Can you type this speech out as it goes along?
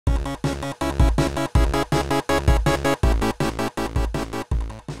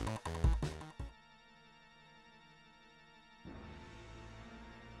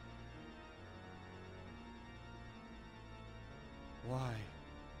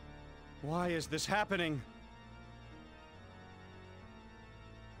Why is this happening?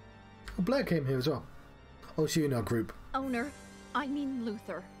 Oh, Blair came here as well. Oh, she in our group. Owner, I mean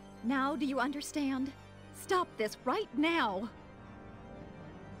Luther. Now do you understand? Stop this right now!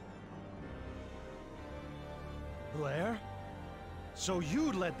 Blair? So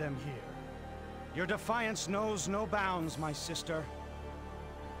you led them here. Your defiance knows no bounds, my sister.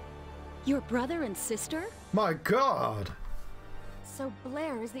 Your brother and sister? My God! So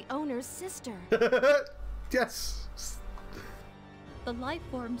Blair is the owner's sister. Yes! The life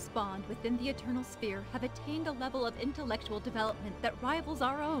forms spawned within the Eternal Sphere have attained a level of intellectual development that rivals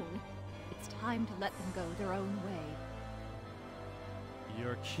our own. It's time to let them go their own way.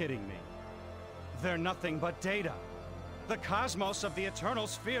 You're kidding me. They're nothing but data. The cosmos of the Eternal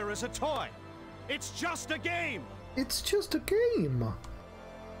Sphere is a toy. It's just a game! It's just a game!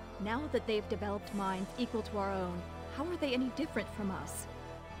 Now that they've developed minds equal to our own, how are they any different from us?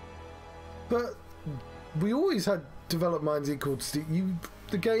 But we always had developed minds equal to you.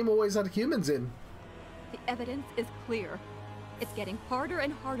 The game always had humans in. The evidence is clear. It's getting harder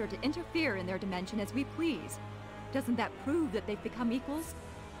and harder to interfere in their dimension as we please. Doesn't that prove that they've become equals?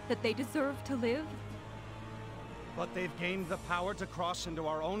 That they deserve to live? But they've gained the power to cross into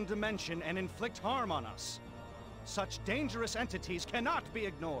our own dimension and inflict harm on us. Such dangerous entities cannot be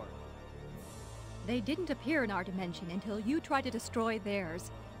ignored. They didn't appear in our dimension until you tried to destroy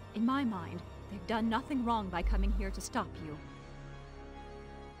theirs. In my mind, they've done nothing wrong by coming here to stop you.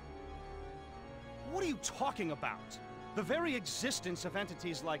 What are you talking about? The very existence of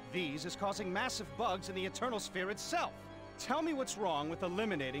entities like these is causing massive bugs in the Eternal Sphere itself. Tell me what's wrong with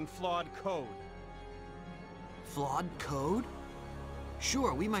eliminating flawed code. Flawed code?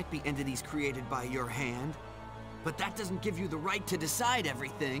 Sure, we might be entities created by your hand, but that doesn't give you the right to decide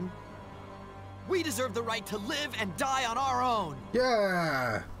everything. We deserve the right to live and die on our own!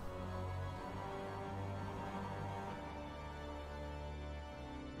 Yeah!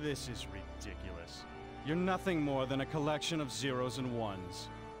 This is ridiculous. You're nothing more than a collection of zeros and ones.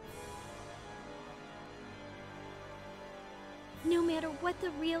 No matter what the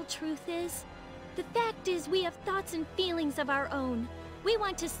real truth is, the fact is we have thoughts and feelings of our own. We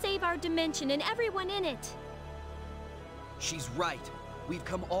want to save our dimension and everyone in it. She's right. We've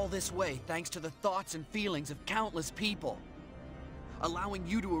come all this way thanks to the thoughts and feelings of countless people. Allowing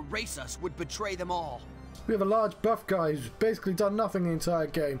you to erase us would betray them all. We have a large buff guy who's basically done nothing the entire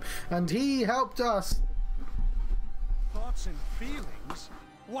game, and he helped us. Thoughts and feelings?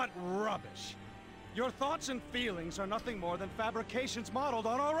 What rubbish! Your thoughts and feelings are nothing more than fabrications modeled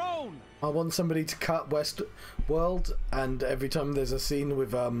on our own! I want somebody to cut Westworld, and every time there's a scene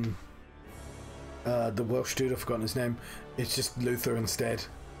with the Welsh dude, I've forgotten his name, it's just Luther instead.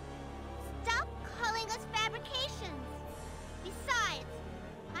 Stop calling us fabrications! Besides,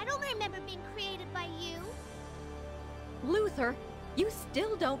 I don't remember being created by you. Luther, you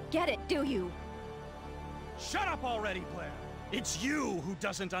still don't get it, do you? Shut up already, Blair! It's you who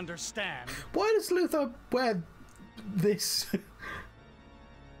doesn't understand. Why does Luther wear this?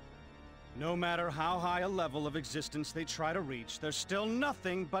 No matter how high a level of existence they try to reach, they're still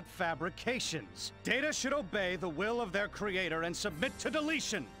nothing but fabrications. Data should obey the will of their creator and submit to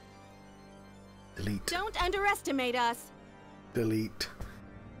deletion. Delete. Don't underestimate us. Delete.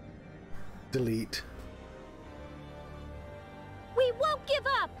 Delete. We won't give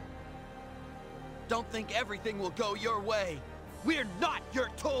up. Don't think everything will go your way. We're not your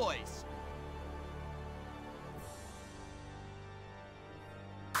toys!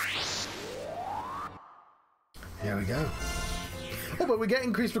 Here we go. Oh, but we get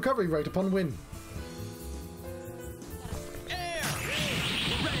increased recovery rate upon win.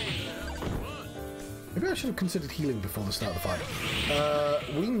 Maybe I should have considered healing before the start of the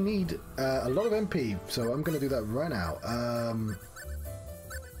fight. We need a lot of MP, so I'm going to do that right now.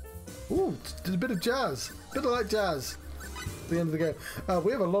 Ooh, did a bit of jazz. A bit of light jazz. At the end of the game.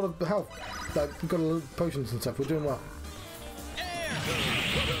 We have a lot of health. Like, we've got a lot of potions and stuff. We're doing well.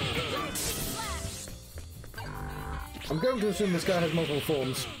 I'm going to assume this guy has multiple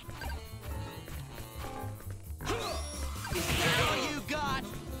forms. All you got!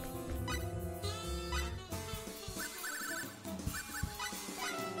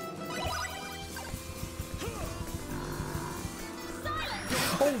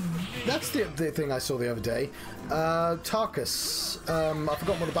 Oh, that's the thing I saw the other day. Tarkus. I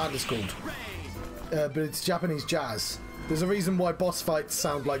forgot what the band is called. But it's Japanese jazz. There's a reason why boss fights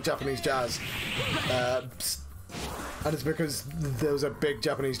sound like Japanese jazz. And it's because there was a big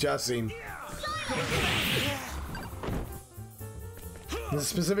Japanese jazz scene. There's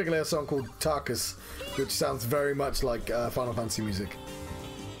specifically a song called Tarkus, which sounds very much like Final Fantasy music.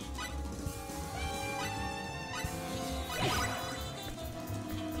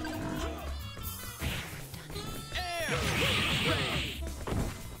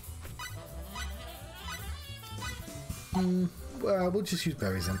 Well, we'll just use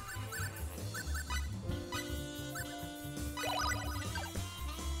berries then.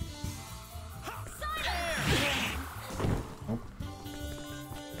 Oh,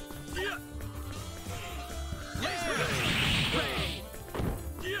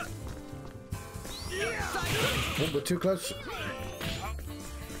 we're too close.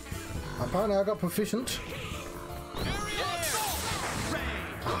 Apparently I got proficient.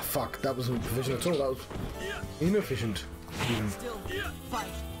 Ah, fuck. That wasn't proficient at all. That was inefficient. Still fight.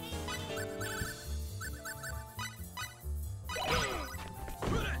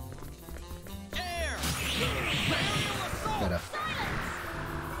 Better.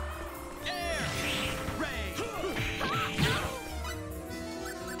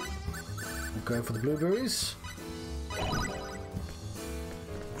 I'm going for the blueberries.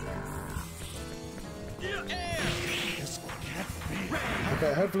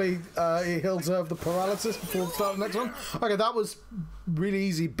 Okay, hopefully he'll observe the paralysis before we start the next one. Okay, that was really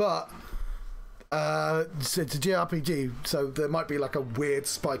easy, but it's a JRPG, so there might be like a weird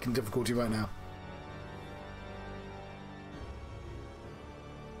spike in difficulty right now.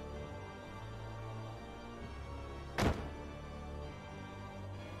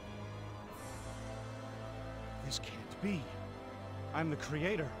 This can't be. I'm the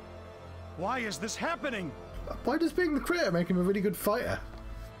creator. Why is this happening? Why does being the creator make him a really good fighter?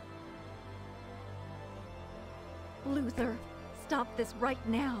 Luther, stop this right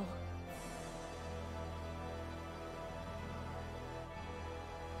now.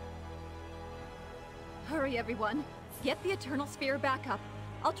 Hurry, everyone. Get the Eternal Sphere back up.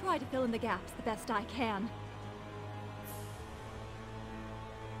 I'll try to fill in the gaps the best I can.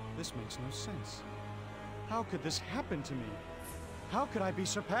 This makes no sense. How could this happen to me? How could I be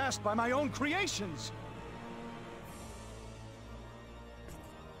surpassed by my own creations?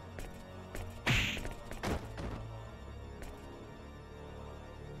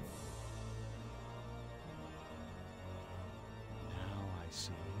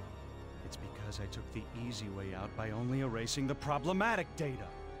 I took the easy way out by only erasing the problematic data.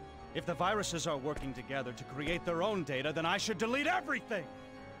 If the viruses are working together to create their own data, then I should delete everything!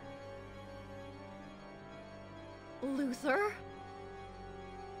 Luther?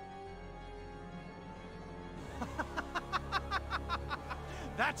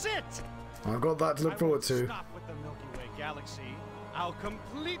 That's it! I've got that to look forward to. Stop with the Milky Way galaxy. I'll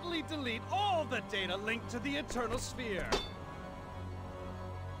completely delete all the data linked to the Eternal Sphere.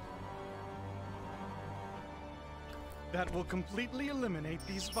 That will completely eliminate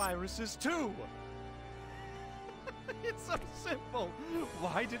these viruses, too! It's so simple!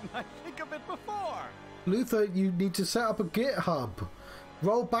 Why didn't I think of it before? Luther, you need to set up a GitHub.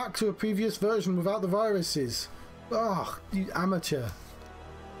 Roll back to a previous version without the viruses. Oh, you amateur.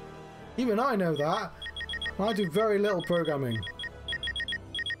 Even I know that. I do very little programming. It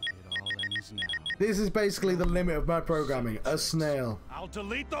all ends now. This is basically the limit of my programming. A snail. I'll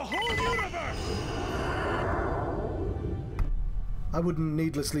delete the whole universe! I wouldn't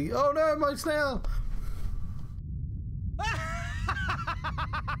needlessly... Oh no, my snail!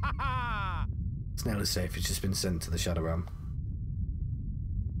 Snail is safe. It's just been sent to the Shadow Realm.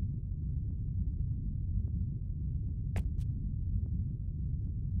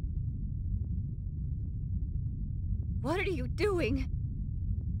 What are you doing?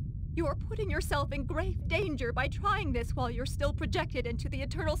 You are putting yourself in grave danger by trying this while you're still projected into the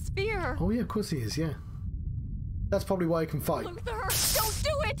Eternal Sphere. Oh yeah, of course he is, yeah. That's probably why he can fight. Luther, don't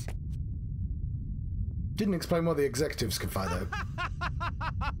do it! Didn't explain why the executives can fight, though.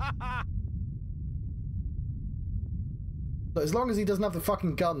 But as long as he doesn't have the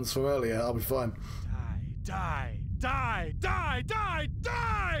fucking guns from earlier, I'll be fine. Die, die, die, die, die,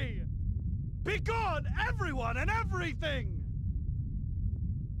 die! Be gone, everyone and everything!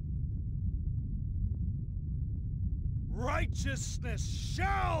 Righteousness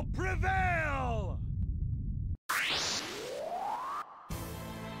shall prevail!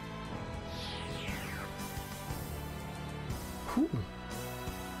 Cool.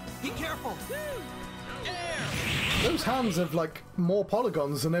 Be careful! Those hands have, like, more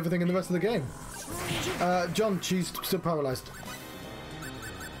polygons than everything in the rest of the game. John, she's still paralyzed.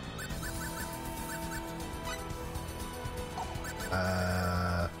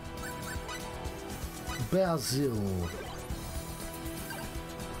 Basil.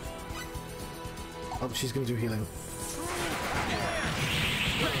 Oh, she's gonna do healing.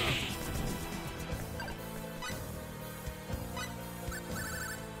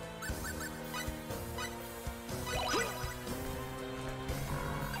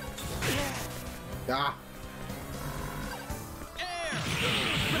 Ah.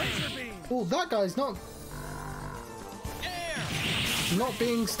 Laser beam! Oh, that guy's not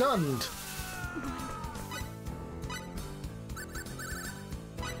being stunned.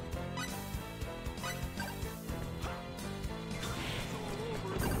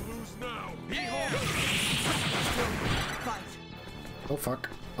 Oh fuck.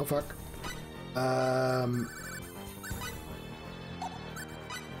 Oh fuck. There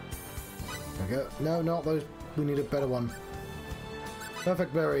we go. No, not those. We need a better one.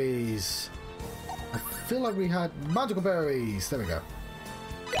 Perfect berries. I feel like we had magical berries. There we go.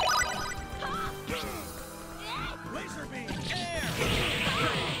 Laser beam!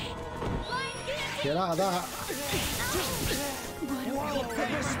 Get out of that. Wallow in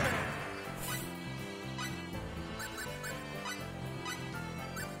despair!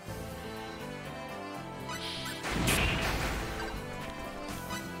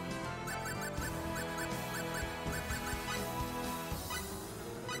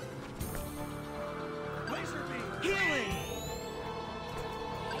 Laser beam! Healing!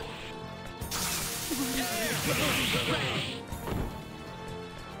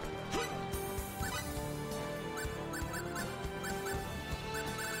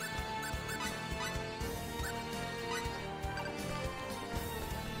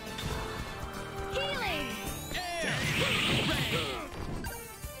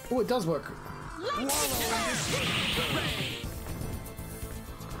 Oh, it does work. Lightning blast!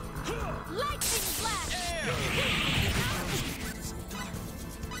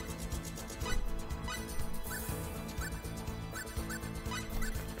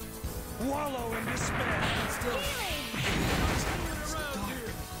 Wallow in despair!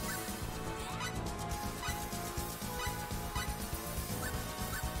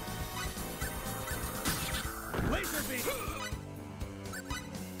 Laser beam!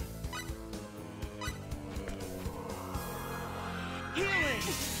 Healing!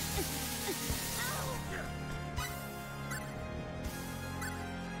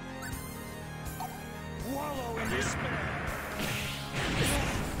 Wallow in despair!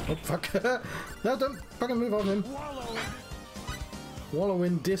 Oh fuck. No, don't fucking move on him. Wallow in... Wallow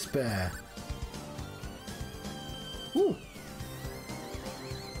in despair. Woo.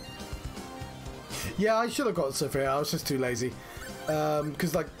 Yeah, I should have got Sophia. I was just too lazy.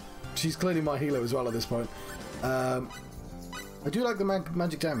 Because, like, she's clearly my healer as well at this point. I do like the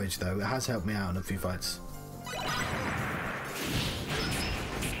magic damage, though. It has helped me out in a few fights.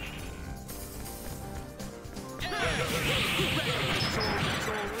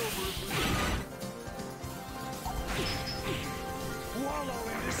 Wallow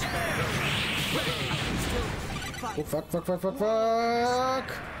in despair! Oh, fuck, fuck, fuck, fuck,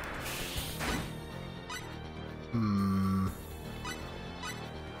 fuck!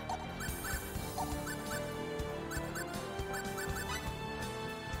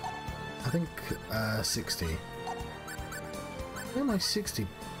 I think 60. Where am I 60?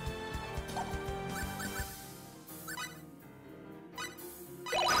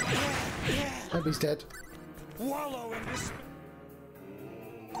 Hope he's dead. Wallow in despair!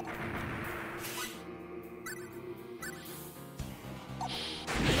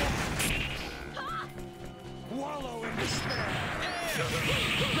 Wallow in despair!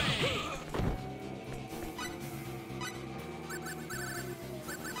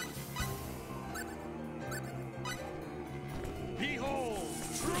 Behold,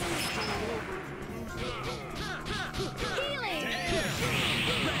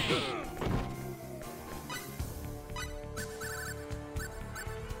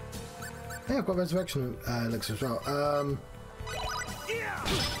 Hey, I've got resurrection elixir as well. I'll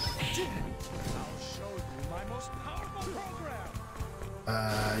show you my most powerful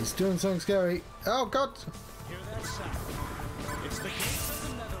program. He's doing something scary. Oh god! Hear that sound? It's the gates of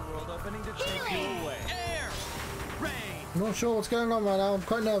the netherworld opening to take you away. Air! Rain! I'm not sure what's going on right now. I'm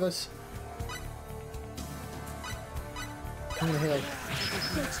quite nervous. I'm gonna heal.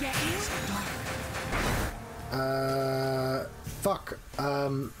 Fuck.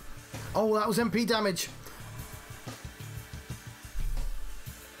 Oh, that was MP damage.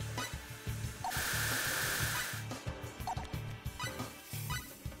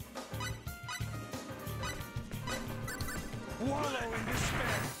 Wallow in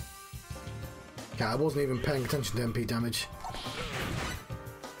despair! Okay, I wasn't even paying attention to MP damage.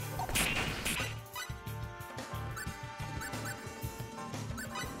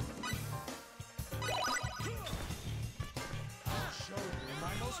 I'll show you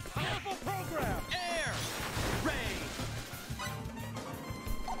my most powerful program. Air! Rain!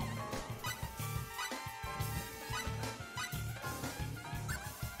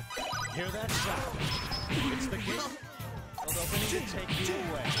 Hear that sound? It's the gate opening to take you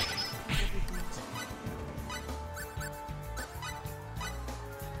away.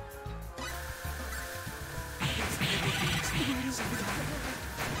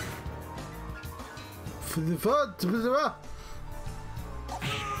 For the fun.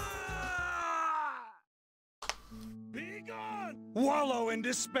 Be gone! Wallow in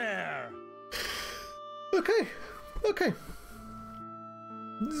despair! Okay. Okay.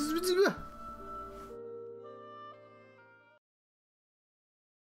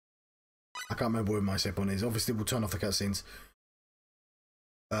 I can't remember where my save point is. Obviously, we'll turn off the cutscenes.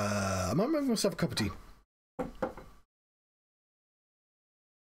 I might make myself a cup of tea.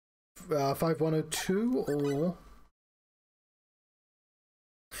 5102 or...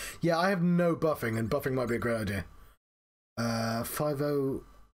 Yeah, I have no buffing, and buffing might be a great idea.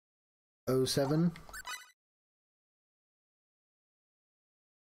 5007.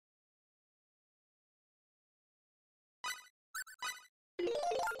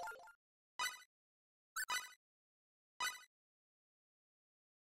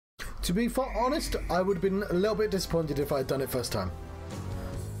 To be honest, I would have been a little bit disappointed if I had done it first time.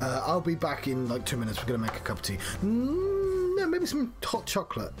 I'll be back in like 2 minutes. We're going to make a cup of tea. No, maybe some hot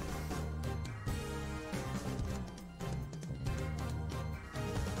chocolate.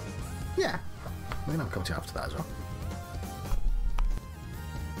 Yeah. We can have a cup of tea after that as well.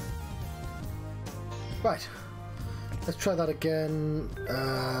 Right. Let's try that again.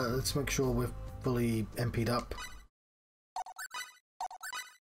 Let's make sure we're fully MP'd up.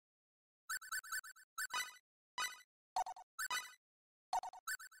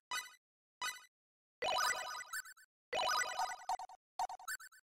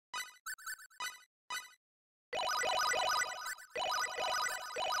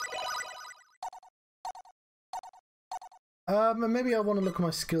 And maybe I want to look at my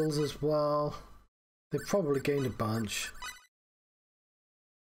skills as well. They've probably gained a bunch.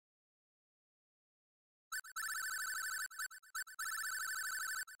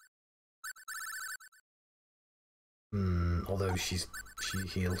 Although she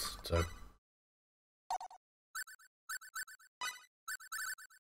heals, so.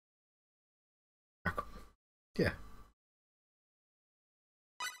 Yeah.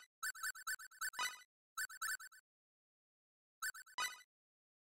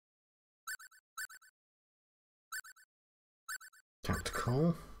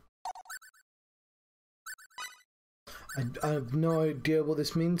 Tactical. I have no idea what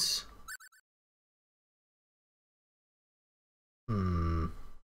this means.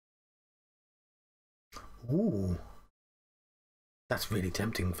 Ooh. That's really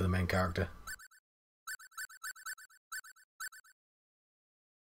tempting for the main character.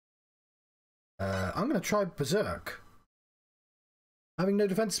 I'm gonna try Berserk. Having no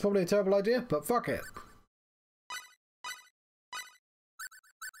defense is probably a terrible idea, but fuck it.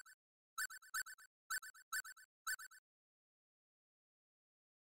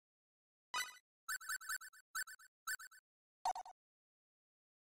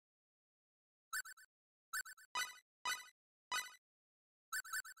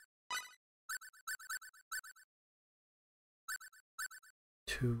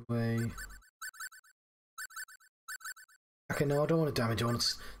 Two-way. Okay, no, I don't want to damage. I want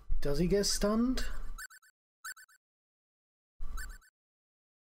to... Does he get stunned?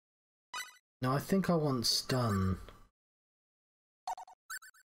 No, I think I want stun.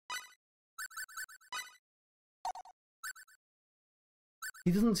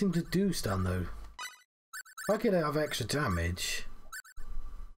 He doesn't seem to do stun, though. If I could have extra damage...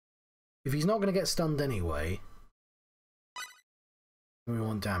 If he's not going to get stunned anyway... We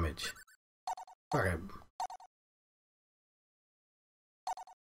want damage. Okay. I'm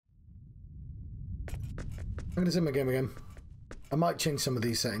going to sim my game again. I might change some of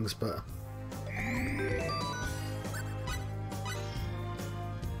these settings, but...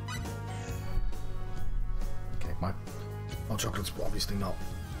 Okay, my hot chocolate's obviously not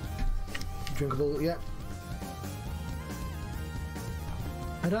drinkable yet.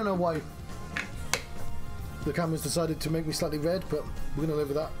 I don't know why the camera's decided to make me slightly red, but we're going to live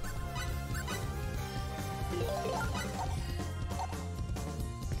with that.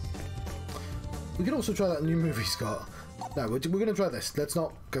 We can also try that new movie, Scott. No, we're going to try this. Let's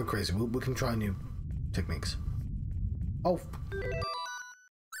not go crazy. We can try new techniques. Oh.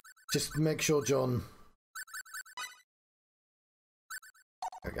 Just make sure, John...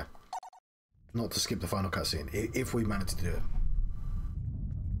 There we go. Not to skip the final cutscene, if we manage to do it.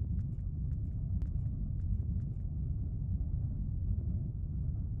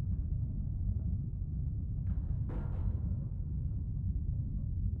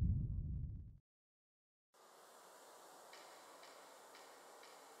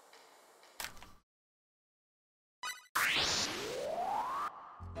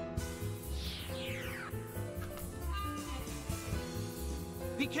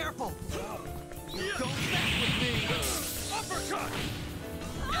 Be careful! Go back with me! Uppercut!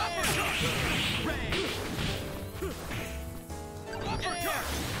 Uppercut! Ray! Uppercut!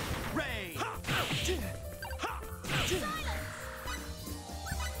 Ray!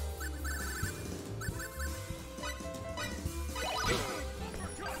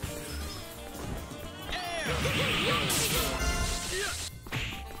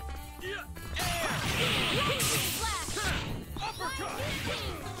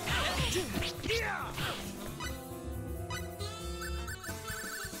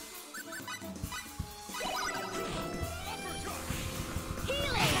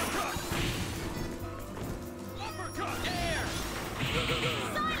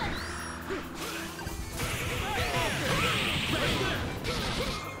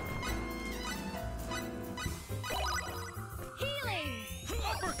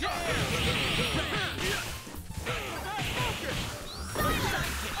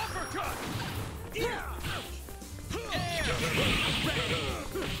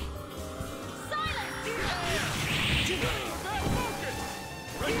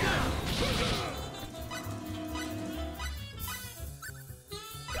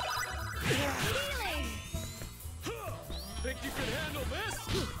 Think you can handle this?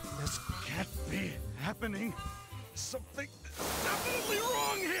 This can't be happening. Something is definitely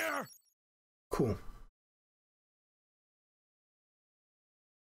wrong here! Cool.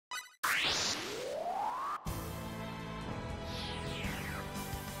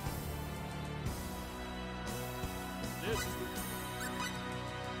 This is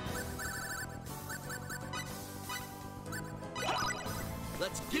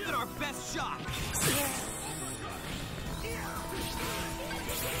Let's give it our best shot!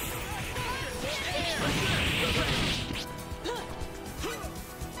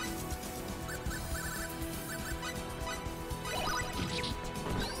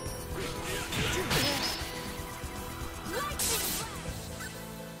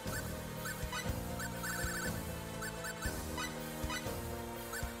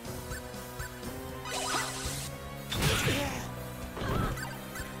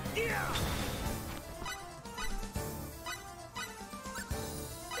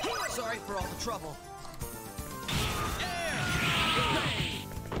 Sorry for all the trouble.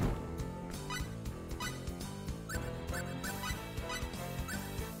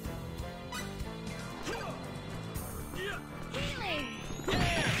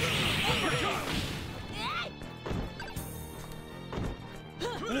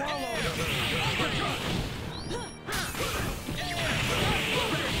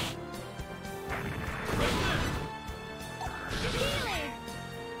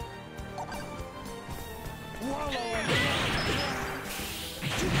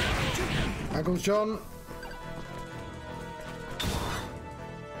 There goes John.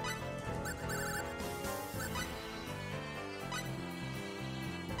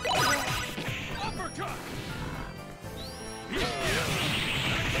 uppercut!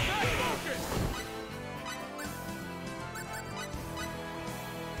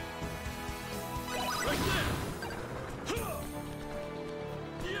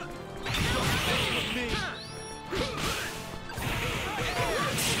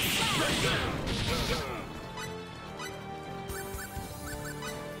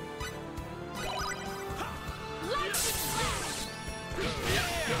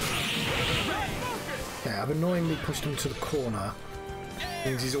 Okay, I've annoyingly pushed him to the corner.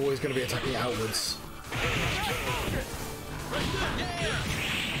 Means he's always going to be attacking outwards.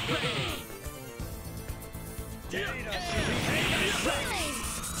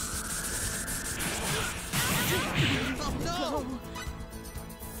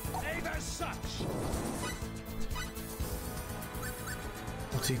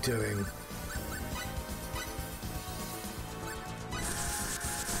 What's he doing?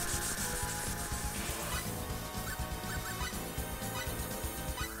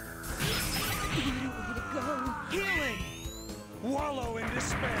 Wallow in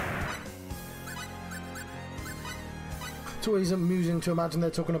despair. It's always amusing to imagine they're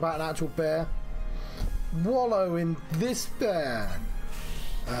talking about an actual bear. Wallow in this bear.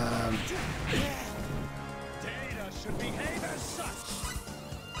 Data should behave as such.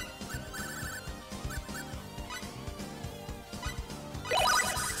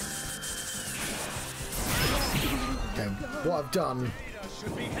 Okay, what I've done. Data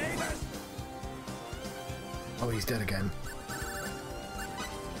should behave as. Oh, he's dead again.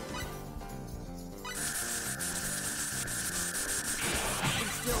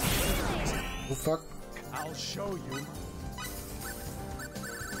 Oh fuck. I'll show you.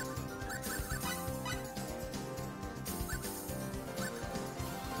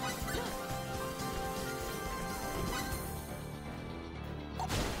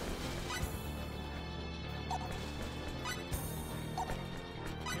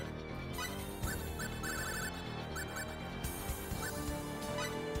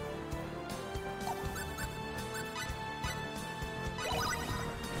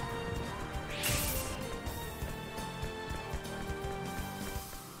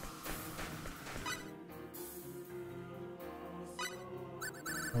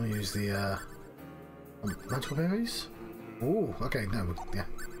 I want to use the magical berries. Oh, okay, no, yeah,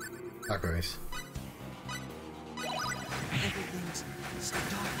 blackberries. Everything's so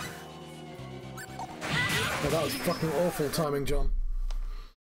dark. Oh, that was fucking awful timing, John.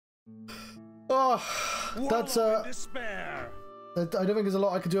 Oh, that's despair. I don't think there's a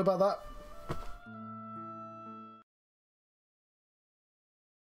lot I could do about that.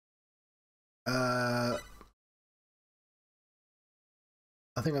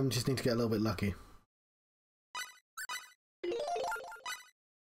 I think I just need to get a little bit lucky.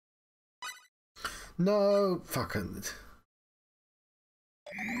 No, fuck it.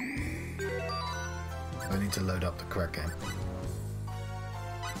 I need to load up the correct game.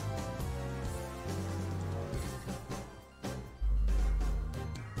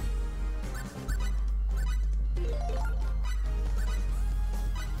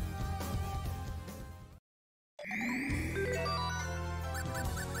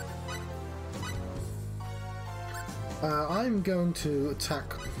 I'm going to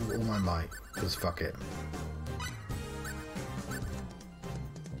attack with all my might, because fuck it.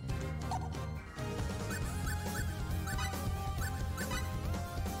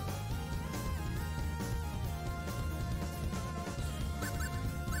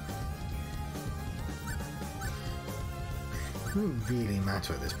 It doesn't really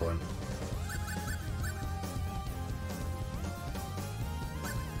matter at this point.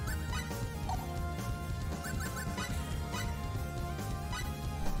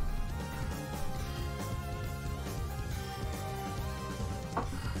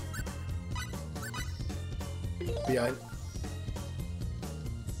 Behind.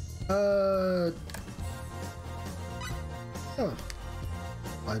 Oh.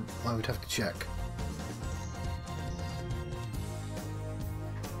 I would have to check.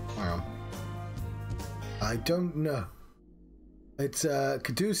 Hang on. I don't know. It's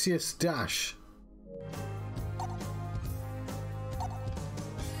Caduceus Dash.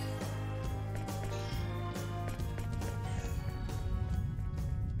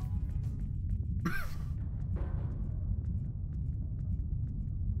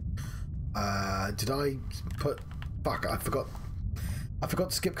 Did I put... Fuck, I forgot. I forgot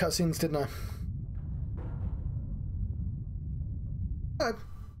to skip cutscenes, didn't I? Oh.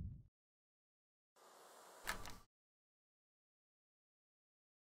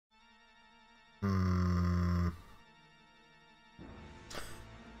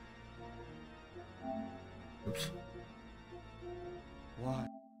 Oops. Why?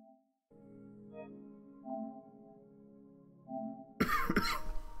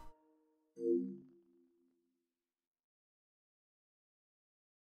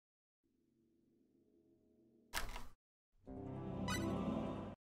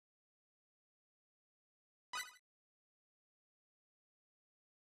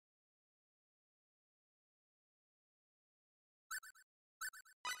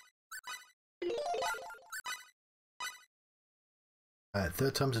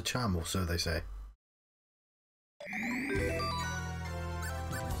 Third time's a charm, or so they say.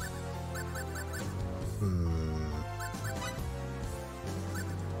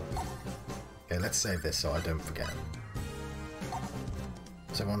 Okay, let's save this so I don't forget.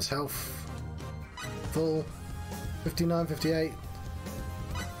 So everyone's health full. 59, 58.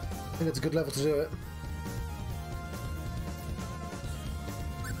 I think it's a good level to do it.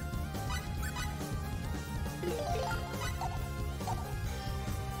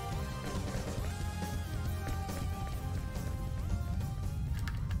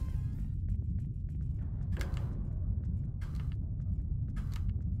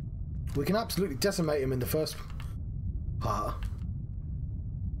 We can absolutely decimate him in the first part.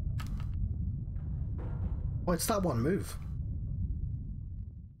 Oh, it's that one move.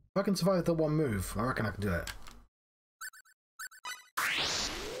 If I can survive that one move, I reckon I can do it.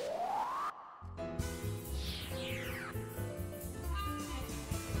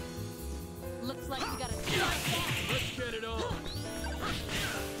 Looks like you gotta try that. Let's get it on.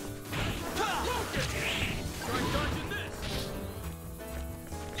 Focus! Try dodging this.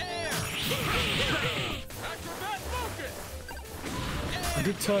 Air! Acrobat focus! I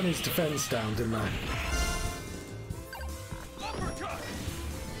did turn his defense down, didn't I? Uppercut!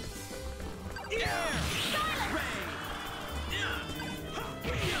 Air! Ray! Air!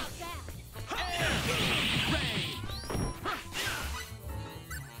 Ray!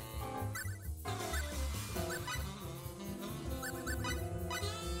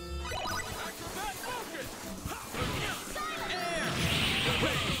 Acrobat focus! Air!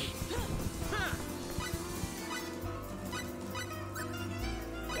 Ray!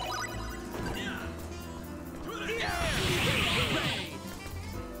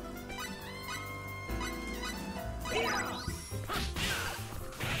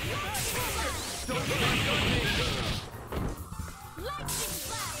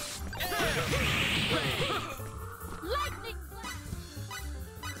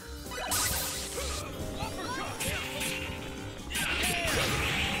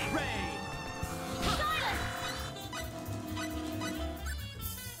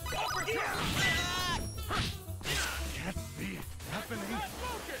 Can't be happening.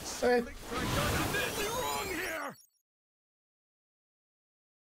 Hey. Wrong here.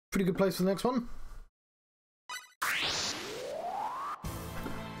 Pretty good place for the next one.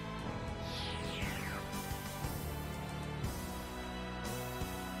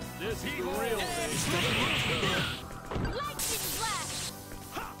 This is the real thing. Lightning blast!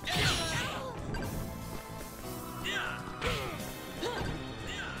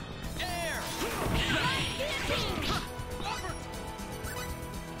 Air.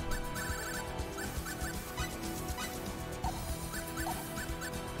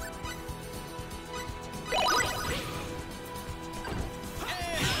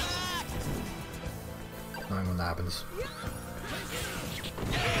 Knowing when that happens.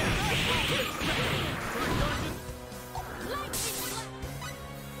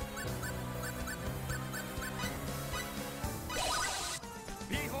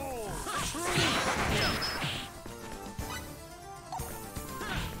 Behold.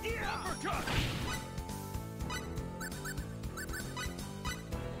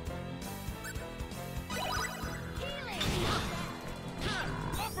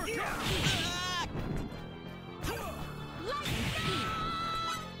 Uppercut.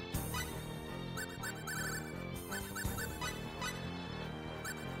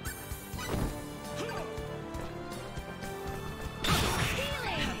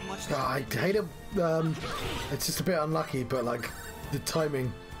 I hate it. It's just a bit unlucky, but like the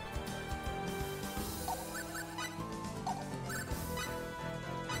timing.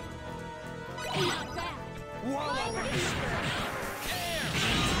 Wallow in despair.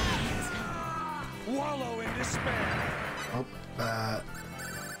 Wallow in despair. Oh,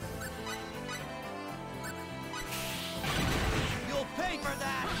 You'll pay for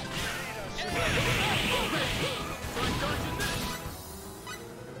that!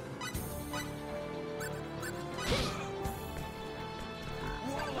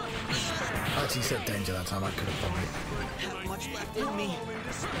 actually said danger that time. I could have probably. Have much left in me. Wallow in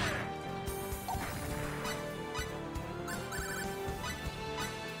despair.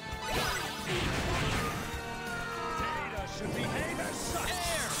 Data should behave as such.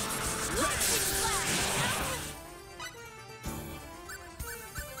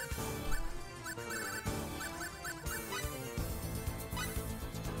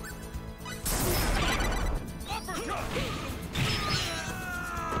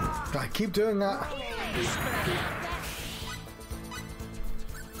 I keep doing that.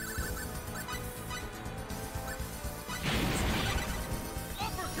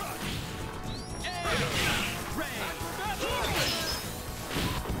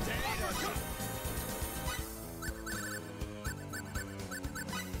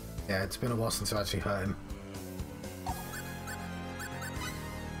 Yeah, it's been a while since I actually hurt him.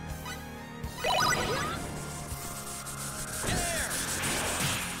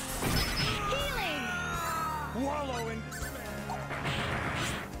 Wallow in despair.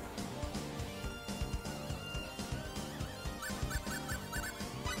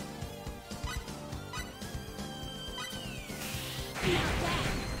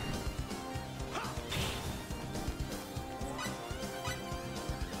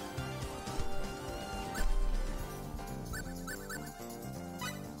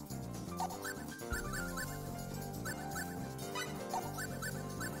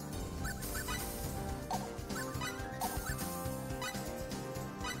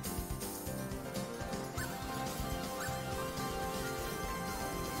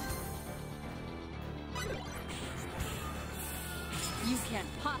 You can't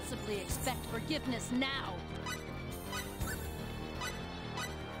possibly expect forgiveness now.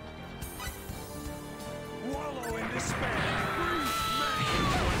 Wallow in despair. Breathe,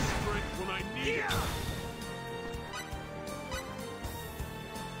 strength when I need it.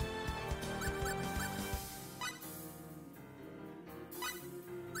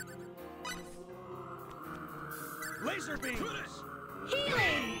 Laser beams.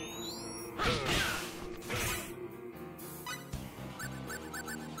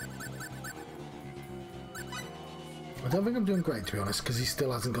 I don't think I'm doing great, to be honest, because he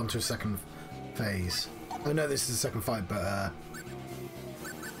still hasn't gone to a second phase. I know this is the second fight, but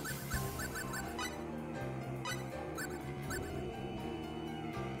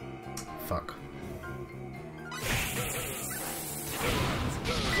fuck.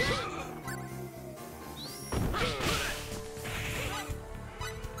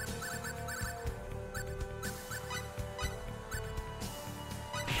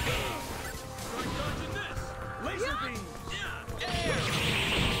 Laser beams.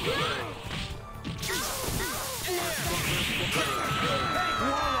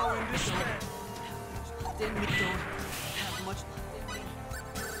 Wallow in despair. in me. Don't have much left in me.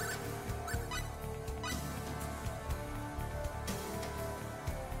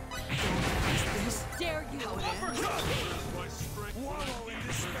 Is this Dare you! how it ends? Where's my strength? Wallow in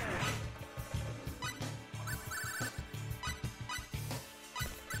despair.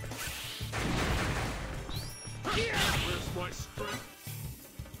 Where's my strength?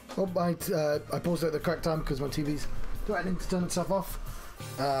 Oh, I paused it at the correct time because my TV's threatening to turn itself off.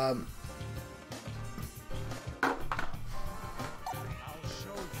 I'll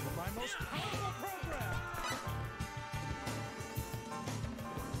show you my most powerful program.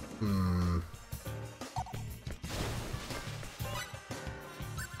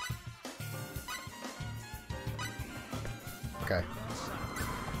 Okay.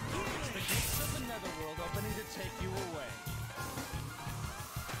 It's the gates of the netherworld opening to take you away.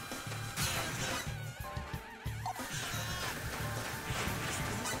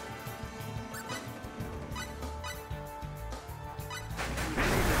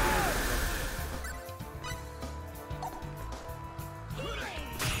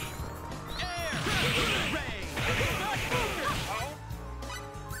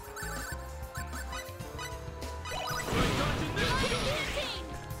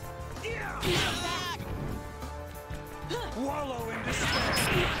 Wallow in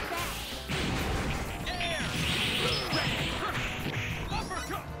despair. Air! Rain!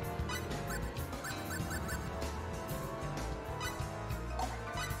 Uppercut!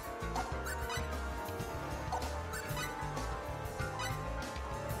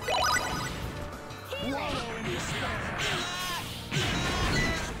 Wallow in despair.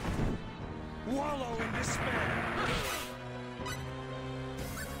 Wallow in despair.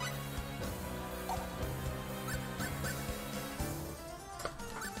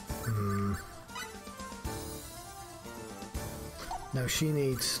 No, she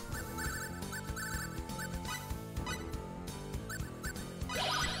needs...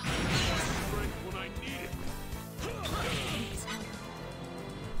 Strength when I need it.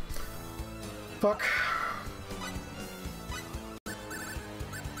 Fuck.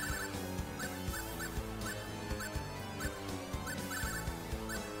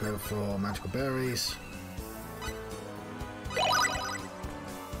 Go for magical berries.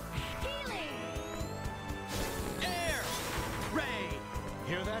 Air! Rain!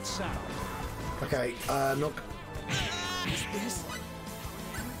 Hear that sound? Okay, look. Is this?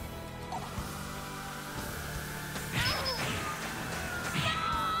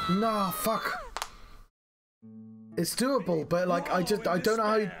 No, fuck. It's doable, but like I don't know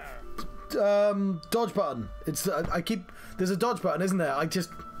how you dodge button. It's there's a dodge button, isn't there? I just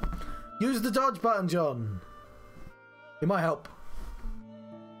use the dodge button, John. It might help.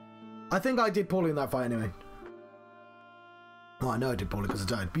 I think I did poorly in that fight anyway. Well, I know I did poorly because I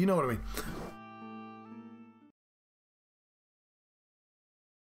died, but you know what I mean.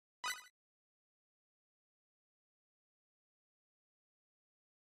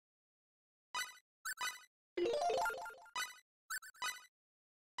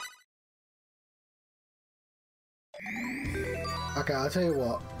 Okay, I'll tell you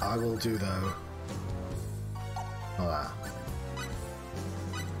what I will do though. Oh, that.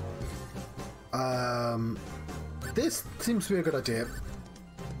 This seems to be a good idea,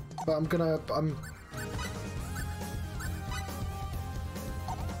 but I'm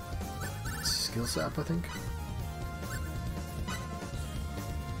skill set up, I think.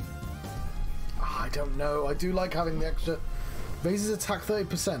 I don't know. I do like having the extra raises attack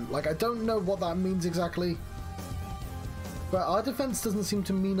 30%. Like, I don't know what that means exactly. But our defense doesn't seem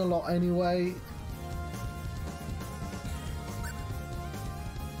to mean a lot anyway.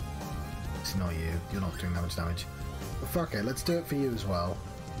 It's not you. You're not doing that much damage. But fuck it, let's do it for you as well.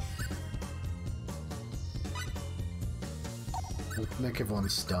 We'll make everyone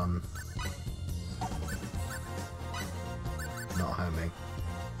stun. Not homing.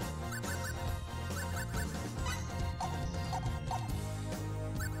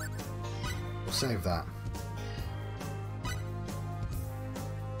 We'll save that.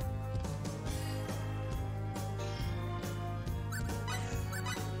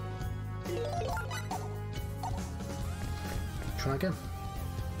 Try again.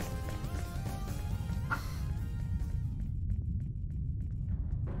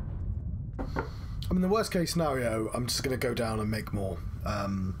 I mean, the worst case scenario, I'm just going to go down and make more.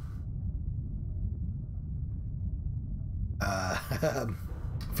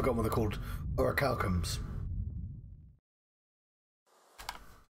 Forgot what they're called. Orichalcums.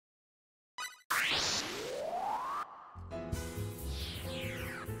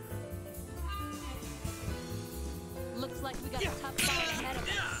 Looks like we got a tough fight ahead of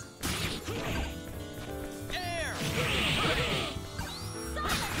us.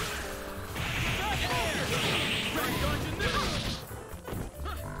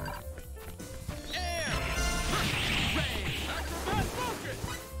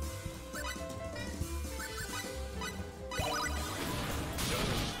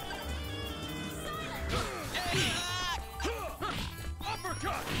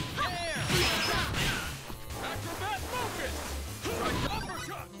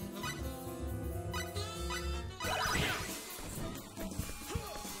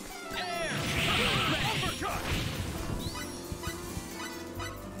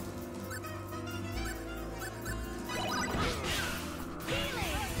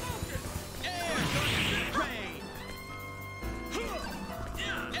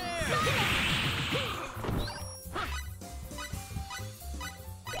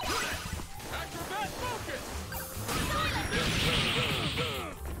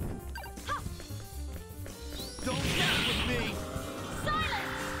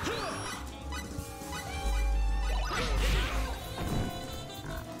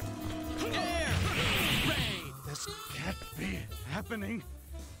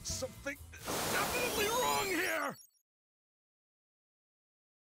 Something is definitely wrong here!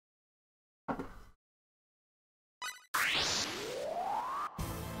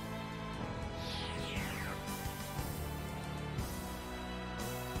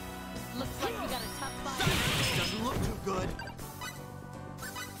 Looks like we got a tough fight. This doesn't look too good.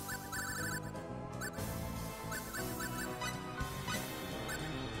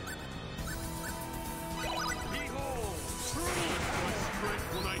 Behold, truth my strength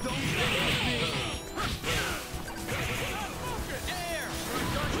when I don't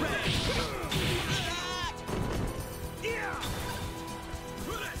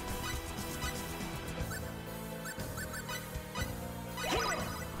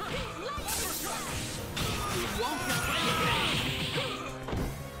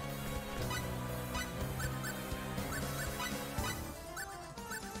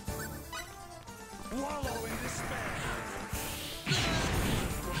wallow in despair.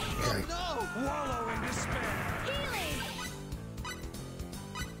 Okay. Wallow in despair. Wallow in despair.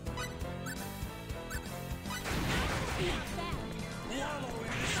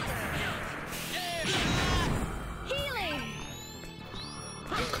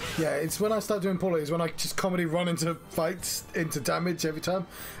 Yeah, it's when I start doing poorly, is when I just comedy run into fights, into damage every time.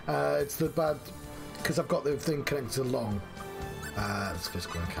 It's the bad, because I've got the thing connected to long. It's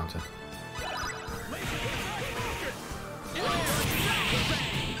physical encounter.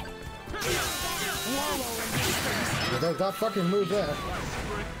 Yeah, that fucking move there.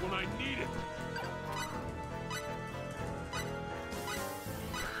 Strength when I need it.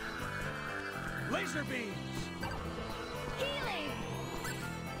 Laser beams.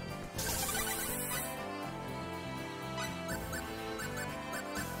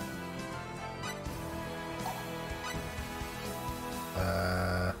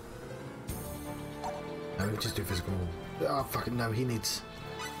 No, we just do physical. Oh, fucking no, he needs.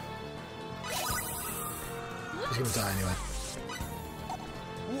 He's gonna die anyway.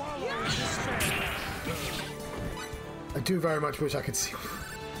 Wallow in despair. I do very much wish I could see.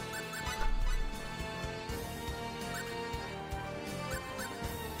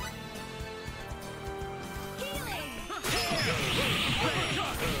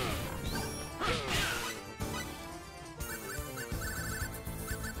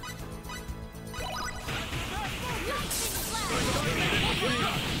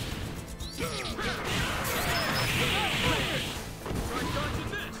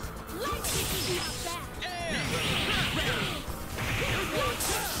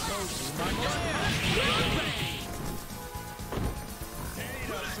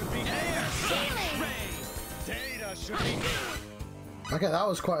 Okay, that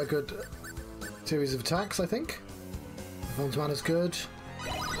was quite a good series of attacks, I think. Performance man is good.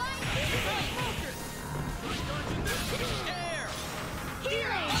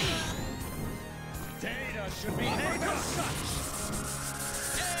 Data should be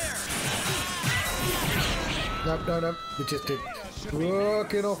Nope, no, no. We just did.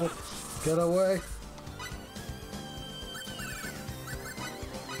 Fucking awful. Get away.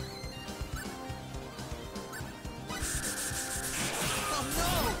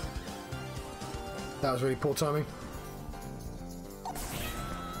 That was really poor timing.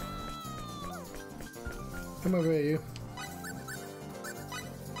 Come over here, you.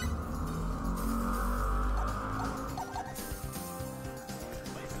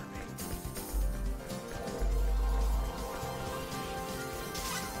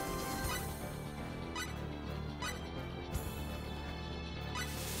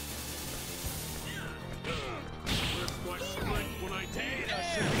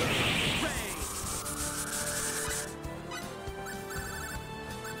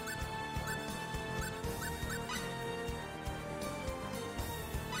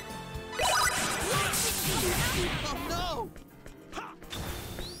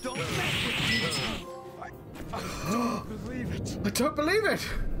 I don't believe it!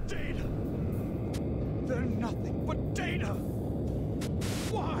 Data! They're nothing but data!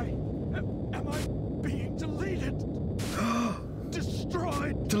 Why am I being deleted?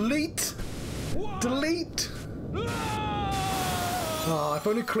 Destroyed! Delete! Why? Delete! Oh, if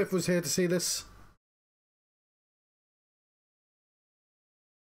only Cliff was here to see this.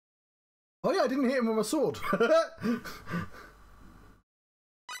 Oh yeah, I didn't hit him with my sword. And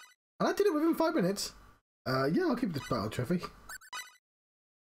I did it within 5 minutes. Yeah, I'll keep this battle trophy.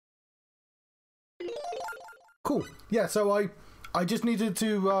 Cool. Yeah, so I just needed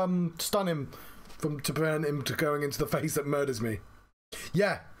to stun him to prevent him to going into the phase that murders me.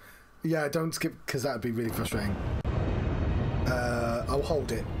 Yeah. Yeah, don't skip, because that would be really frustrating. I'll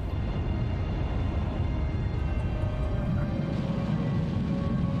hold it.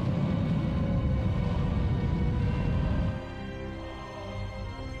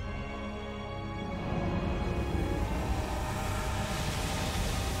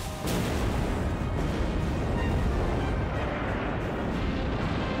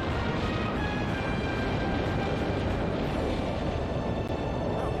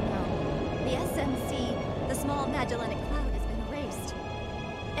 still in a cloud has been erased.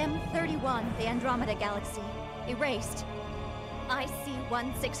 M31, the Andromeda Galaxy, erased.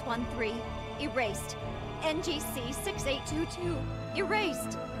 IC1613, erased. NGC 6822,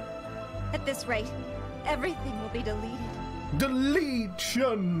 erased. At this rate, everything will be deleted.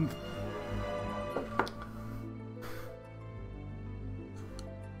 Deletion!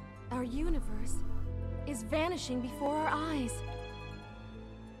 Our universe is vanishing before our eyes.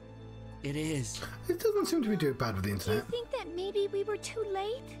 It is. It doesn't seem to be doing bad with the Do you internet. think that maybe we were too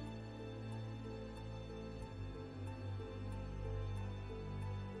late?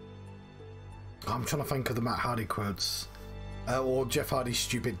 I'm trying to think of the Matt Hardy quotes. Or Jeff Hardy's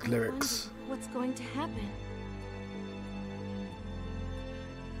stupid lyrics. Wonder what's going to happen?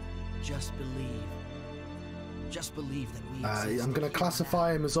 Just believe. Just believe that we exist. I'm going to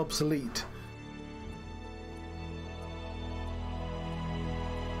classify him as obsolete.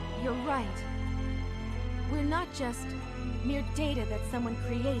 You're right. We're not just mere data that someone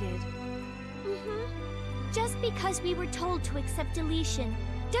created. Just because we were told to accept deletion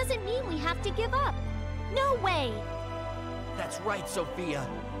doesn't mean we have to give up. No way! That's right, Sophia.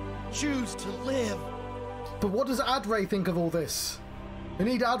 Choose to live. But what does Adray think of all this? I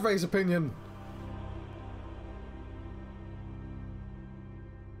need Adray's opinion.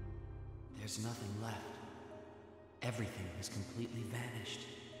 There's nothing left. Everything has completely vanished.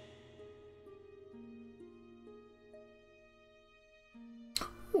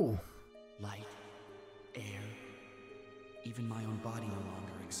 Ooh. Light, air, even my own body no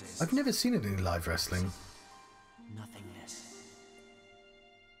longer exists. I've never seen it in live wrestling. Nothingness.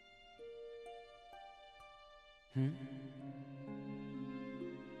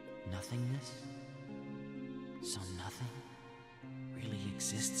 Nothingness? So nothing really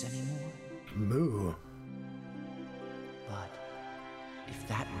exists anymore? Moo. But if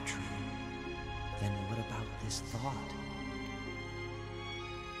that were true, then what about this thought?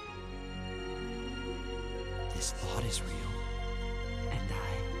 This thought is real, and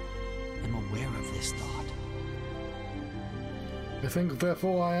I am aware of this thought. I think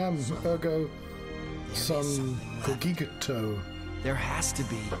therefore I am, ergo There is some something left. Kogigato. There has to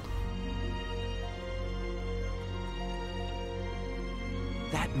be.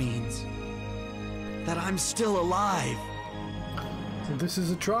 That means that I'm still alive. This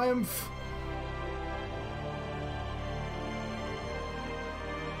is a triumph.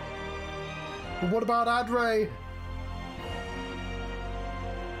 But what about Adray?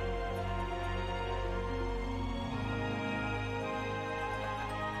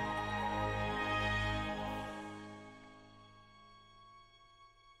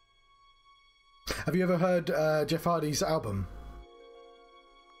 Have you ever heard Jeff Hardy's album?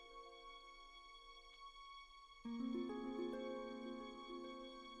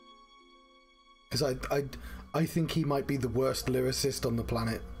 Because I think he might be the worst lyricist on the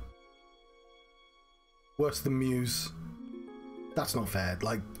planet. Worse than Muse. That's not fair.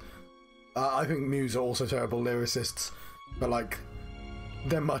 Like, I think Muse are also terrible lyricists, but like,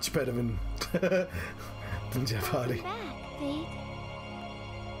 they're much better than than Jeff Hardy. Back, Fate.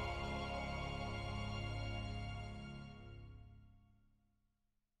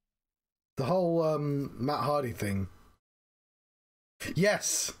 The whole Matt Hardy thing.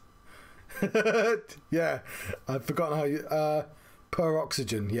 Yes. Yeah, I've forgotten how you. Per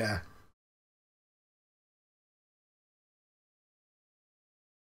oxygen. Yeah.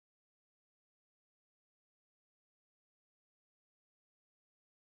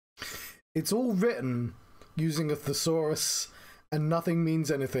 It's all written using a thesaurus, and nothing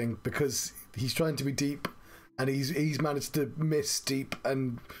means anything because he's trying to be deep, and he's managed to miss deep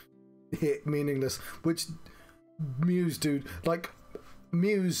and hit meaningless. Which Muse, dude, like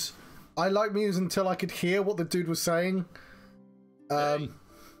Muse. I like Muse until I could hear what the dude was saying. It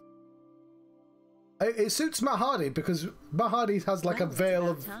suits Matt Hardy because Matt Hardy has like a veil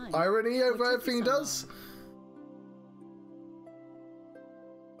of irony over everything he does.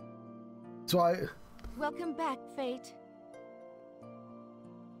 So Welcome back, Fate.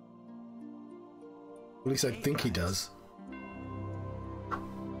 at least I think he does.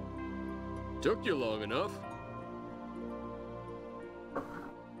 Took you long enough.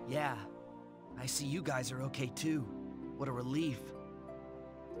 Yeah, I see you guys are okay too. What a relief.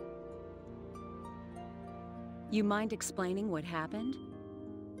 You mind explaining what happened?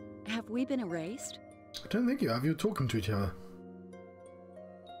 Have we been erased? I don't think you have. You're talking to each other.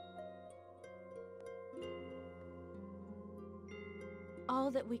 All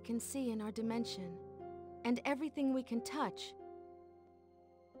that we can see in our dimension, and everything we can touch.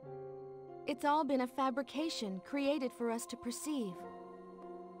 It's all been a fabrication created for us to perceive.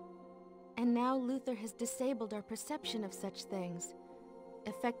 And now Luther has disabled our perception of such things,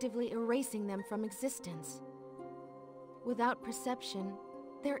 effectively erasing them from existence. Without perception,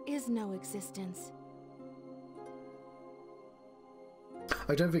 there is no existence.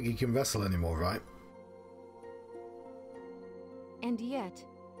 I don't think he can wrestle anymore, right? And yet,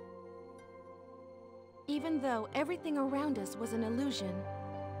 even though everything around us was an illusion,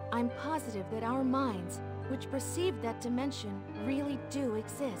 I'm positive that our minds, which perceive that dimension, really do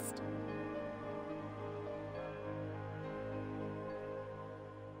exist.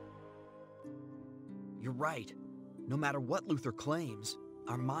 You're right. No matter what Luther claims,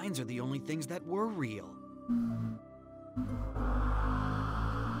 our minds are the only things that were real.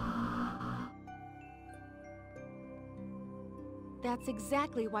 That's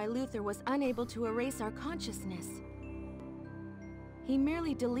exactly why Luther was unable to erase our consciousness. He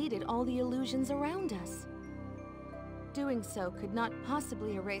merely deleted all the illusions around us. Doing so could not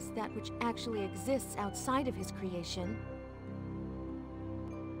possibly erase that which actually exists outside of his creation.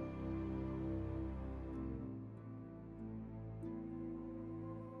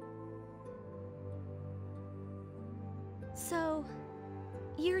 So,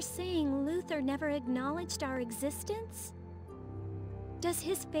 you're saying Luther never acknowledged our existence? Does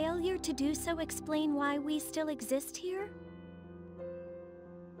his failure to do so explain why we still exist here?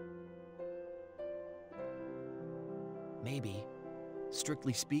 Maybe.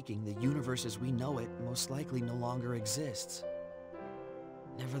 Strictly speaking, the universe as we know it most likely no longer exists.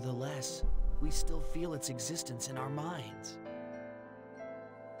 Nevertheless, we still feel its existence in our minds.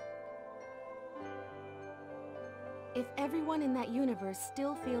 If everyone in that universe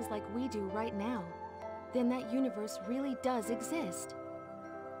still feels like we do right now, then that universe really does exist.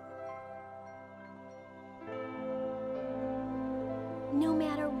 No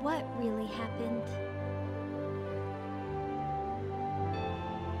matter what really happened.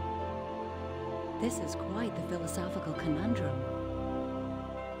 This is quite the philosophical conundrum.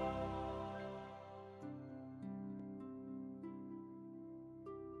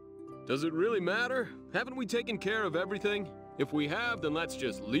 Does it really matter? Haven't we taken care of everything? If we have, then let's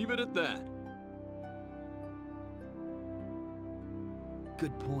just leave it at that.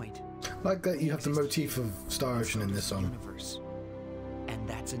 Good point. Like that you have the motif of Star Ocean in this song. Universe. And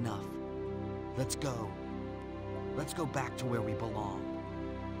that's enough. Let's go. Let's go back to where we belong.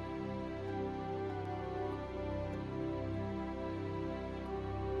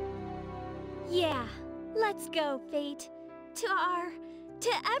 Yeah, let's go, Fate. To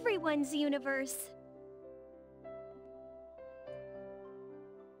everyone's universe.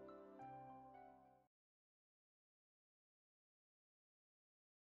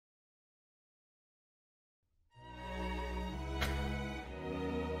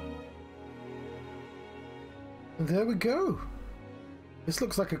 And there we go. This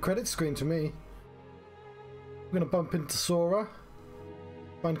looks like a credit screen to me. We're gonna bump into Sora.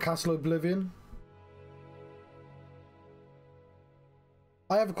 Find Castle Oblivion.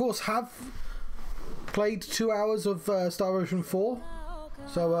 I, of course, have played 2 hours of Star Ocean 4.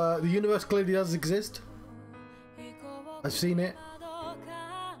 So the universe clearly does exist. I've seen it.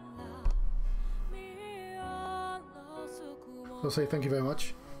 I'll say thank you very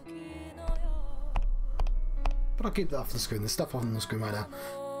much. But I'll keep that off the screen. There's stuff on the screen right now.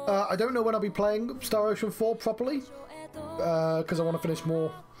 I don't know when I'll be playing Star Ocean 4 properly. Because I want to finish more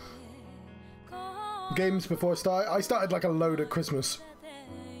games before I start. I started like a load at Christmas.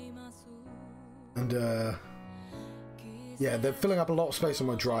 And yeah, they're filling up a lot of space on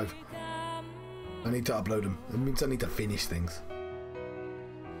my drive. I need to upload them. It means I need to finish things.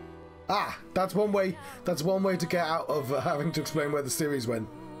 Ah, that's one way. That's one way to get out of having to explain where the series went.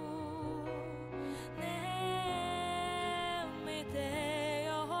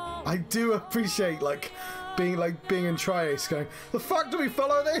 I do appreciate being in Tri-Ace going, the fuck do we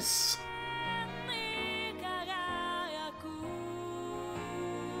follow this?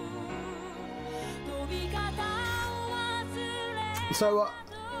 So,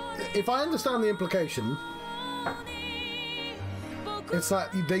 if I understand the implication, it's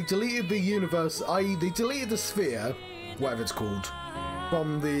that they deleted the universe, i.e. they deleted the sphere, whatever it's called,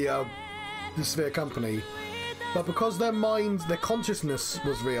 from the sphere company, but because their mind, their consciousness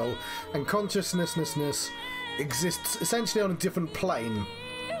was real, and consciousness exists essentially on a different plane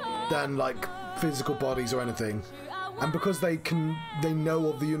than like physical bodies or anything, and because they know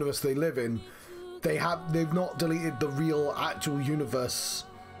of the universe they live in, they've not deleted the real actual universe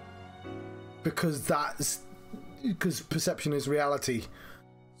because perception is reality,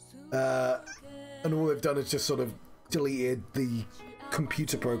 and all they've done is just sort of deleted the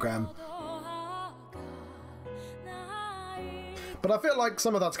computer program. But I feel like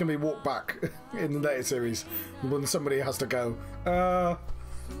some of that's going to be walked back in the later series when somebody has to go,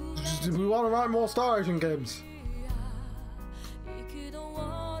 we want to write more Star Ocean games.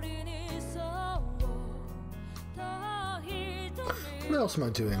 What else am I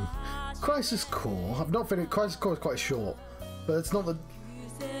doing? Crisis Core. I've not finished. Crisis Core is quite short, but it's not the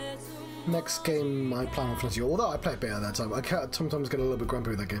next game I plan on finishing. Although I play a bit at that time, I can sometimes get a little bit grumpy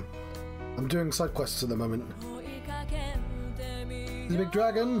with that game. I'm doing side quests at the moment. There's a big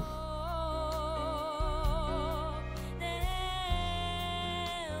dragon.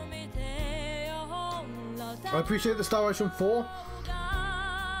 I appreciate the Star Ocean 4.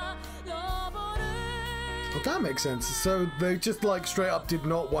 Well, that makes sense. So they just like straight up did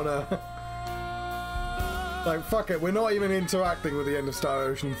not want to like, fuck it, we're not even interacting with the end of Star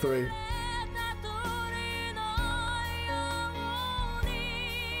Ocean 3.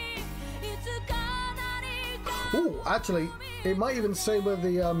 Oh, actually, it might even say where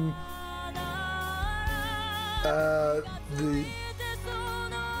the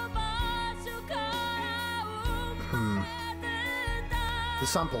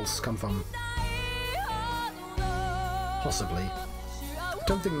samples come from. Possibly. I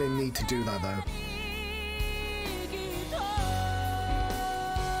don't think they need to do that though.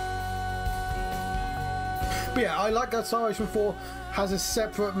 But yeah, I like that Star Ocean 4 has a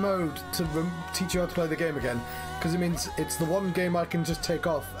separate mode to teach you how to play the game again, because it means it's the one game I can just take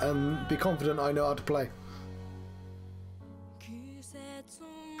off and be confident I know how to play.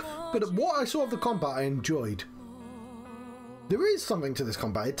 But what I saw of the combat I enjoyed. There is something to this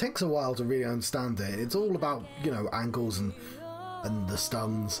combat. It takes a while to really understand it. It's all about, you know, angles and the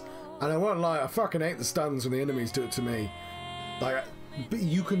stuns. And I won't lie, I fucking hate the stuns when the enemies do it to me. Like,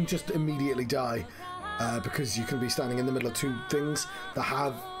 you can just immediately die because you can be standing in the middle of two things that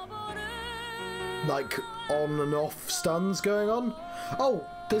have like on and off stuns going on. Oh,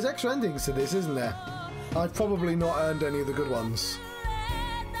 there's extra endings to this, isn't there? I've probably not earned any of the good ones.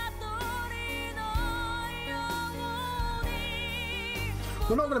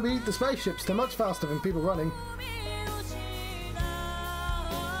 We're not going to beat the spaceships, they're much faster than people running.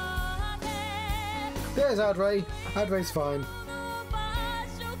 There's Adray. Adray's fine.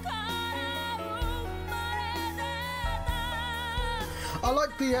 I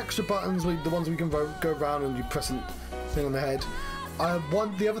like the extra buttons, the ones we can go around and you press a thing on the head.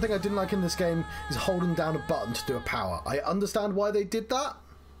 The other thing I didn't like in this game is holding down a button to do a power. I understand why they did that.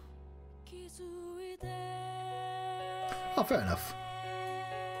 Oh, fair enough.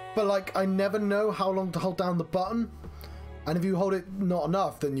 But like, I never know how long to hold down the button. And if you hold it not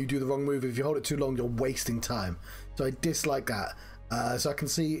enough, then you do the wrong move. If you hold it too long, you're wasting time. So I dislike that. So I can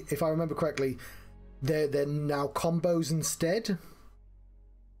see, if I remember correctly, they're now combos instead.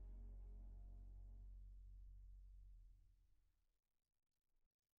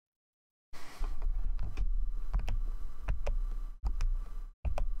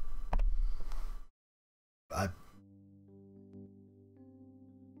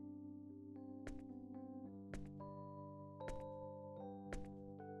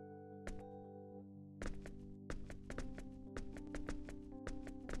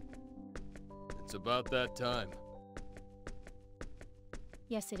 It's about that time.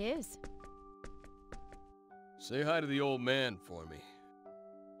 Yes, it is. Say hi to the old man for me.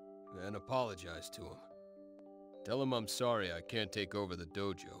 And apologize to him. Tell him I'm sorry I can't take over the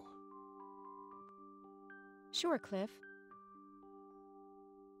dojo. Sure, Cliff.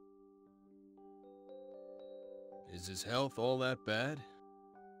 Is his health all that bad?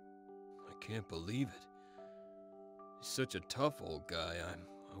 I can't believe it. He's such a tough old guy.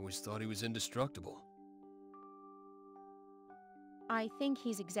 I always thought he was indestructible. I think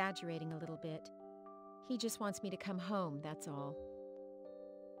he's exaggerating a little bit. He just wants me to come home, that's all.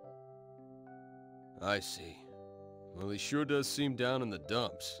 I see. Well, he sure does seem down in the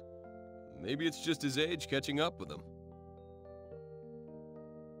dumps. Maybe it's just his age catching up with him.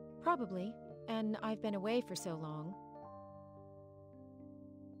 Probably, and I've been away for so long.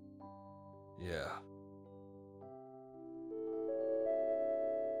 Yeah.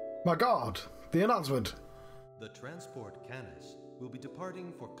 My God, the announcement. The transport Canis will be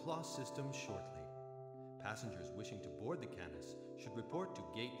departing for Kloss Systems shortly. Passengers wishing to board the Canis should report to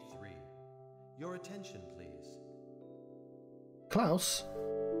Gate 3. Your attention, please. Klaus?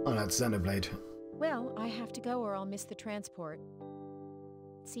 Oh, that's Xenoblade. Well, I have to go or I'll miss the transport.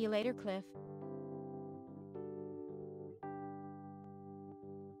 See you later, Cliff.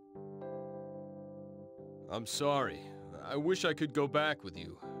 I'm sorry. I wish I could go back with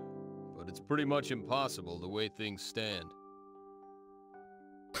you. But it's pretty much impossible the way things stand.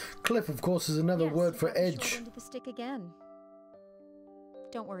 Cliff, of course, is another word for edge. Into the stick again.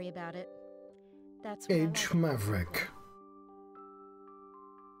 Don't worry about it. That's what I Age like. Maverick.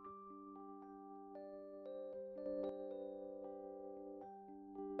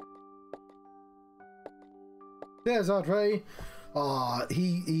 There's Audrey. Ah,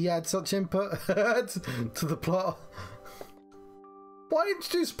 he had such input to the plot. Why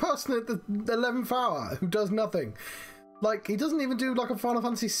introduce a person at the 11th hour who does nothing? Like, he doesn't even do like a Final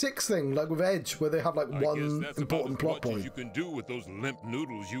Fantasy VI thing, like with Edge, where they have like one important plot point. You can do with those limp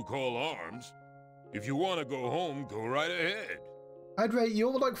noodles you call arms. If you want to go home, go right ahead. Audrey,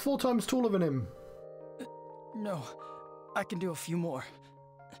 you're like 4 times taller than him. No, I can do a few more.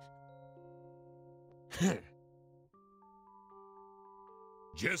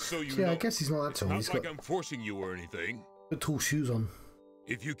 Just so you Yeah, know, I guess he's not that tall. It's He's not like got I'm forcing you or anything. the tall shoes on.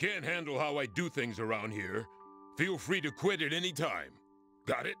 If you can't handle how I do things around here, feel free to quit at any time.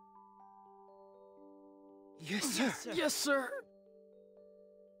 Got it? Yes, sir. Yes, sir. Yes, sir.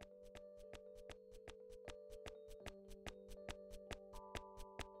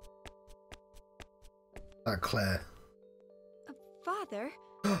 Claire. Father,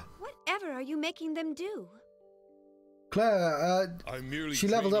 whatever are you making them do? Claire, I'm merely she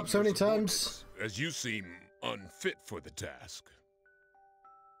leveled up so training many your times. subordinates, as you seem unfit for the task.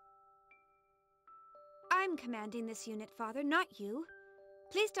 I'm commanding this unit, Father, not you.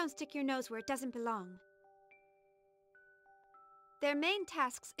 Please don't stick your nose where it doesn't belong. Their main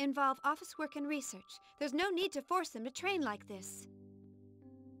tasks involve office work and research. There's no need to force them to train like this.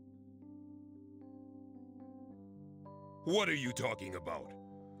 What are you talking about?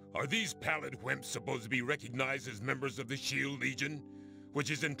 Are these pallid wimps supposed to be recognized as members of the Shield Legion, which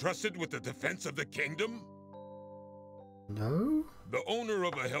is entrusted with the defense of the kingdom? No? The owner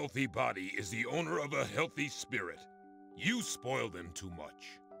of a healthy body is the owner of a healthy spirit. You spoil them too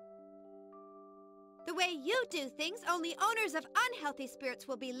much. The way you do things, only owners of unhealthy spirits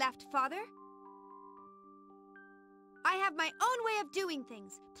will be left, Father. I have my own way of doing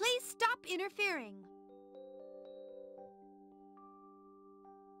things. Please stop interfering.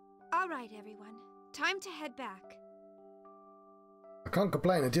 All right, everyone. Time to head back. I can't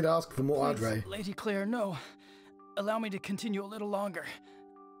complain. I did ask for more Please, Audrey. Lady Claire, no. Allow me to continue a little longer.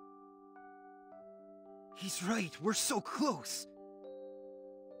 He's right. We're so close.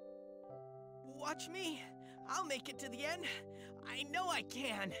 Watch me. I'll make it to the end. I know I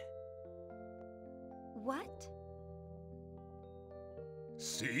can. What?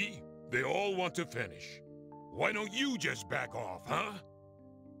 See? They all want to finish. Why don't you just back off, huh?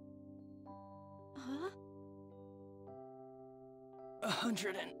 Huh?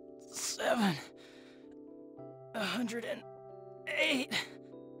 107. 108.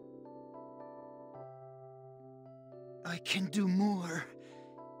 I can do more.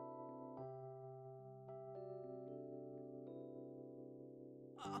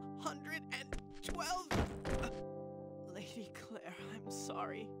 Lady Claire, I'm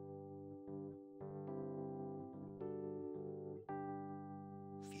sorry.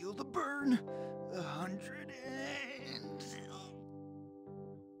 Feel the burn. 100 and...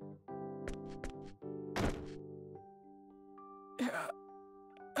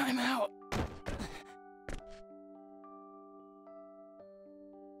 I'm out.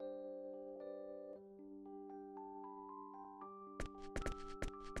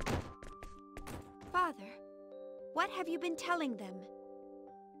 Father, what have you been telling them?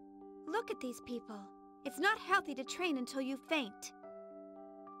 Look at these people. It's not healthy to train until you faint.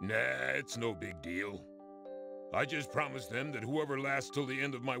 Nah, it's no big deal. I just promised them that whoever lasts till the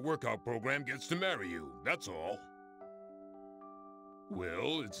end of my workout program gets to marry you, that's all.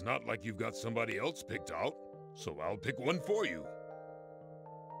 Well, it's not like you've got somebody else picked out, so I'll pick one for you.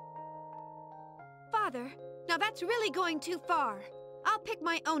 Father, now that's really going too far. I'll pick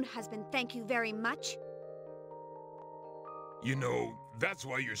my own husband, thank you very much. You know, that's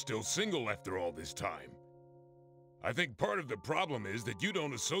why you're still single after all this time. I think part of the problem is that you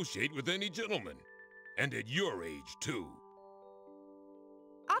don't associate with any gentlemen. And at your age, too.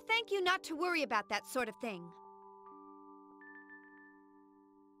 I'll thank you not to worry about that sort of thing.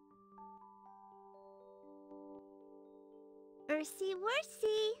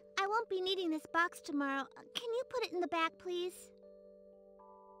 Worsy, I won't be needing this box tomorrow. Can you put it in the bag, please?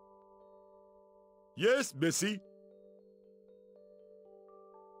 Yes, Missy.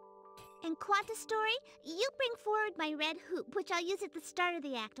 And Quanta Story, you bring forward my red hoop, which I'll use at the start of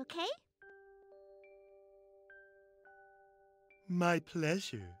the act, okay? My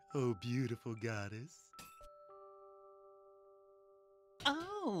pleasure, oh beautiful goddess.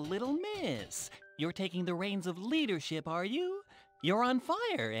 Oh, little miss. You're taking the reins of leadership, are you? You're on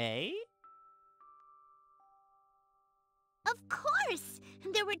fire, eh? Of course!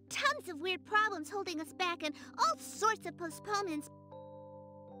 and there were tons of weird problems holding us back and all sorts of postponements.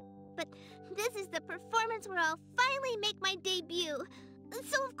 But this is the performance where I'll finally make my debut.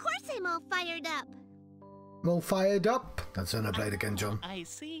 So of course I'm all fired up. All fired up? That's Xenoblade again, John. I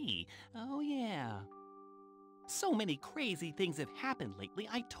see. Oh, yeah. So many crazy things have happened lately,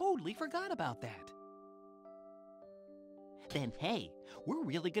 I totally forgot about that. Then, hey, we're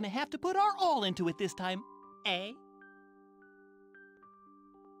really gonna have to put our all into it this time, eh?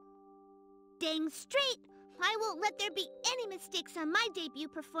 Dang straight! I won't let there be any mistakes on my debut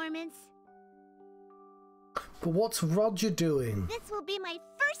performance. But what's Roger doing? This will be my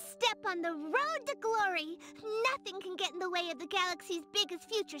first step on the road to glory. Nothing can get in the way of the galaxy's biggest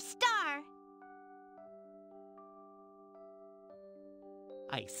future star.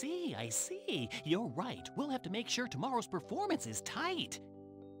 I see. You're right. We'll have to make sure tomorrow's performance is tight.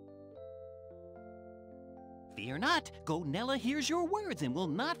 Fear not. Gonella hears your words and will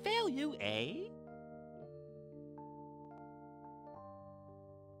not fail you, eh?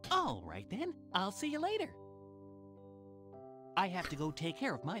 All right then. I'll see you later. I have to go take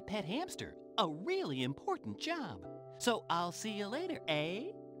care of my pet hamster. A really important job. So I'll see you later,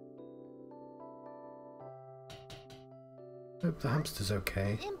 eh? Hope the hamster's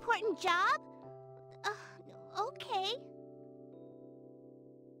okay. Important job? Okay.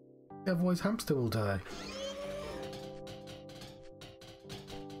 Otherwise, hamster will die.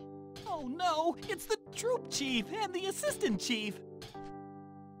 Oh no! It's the troop chief and the assistant chief!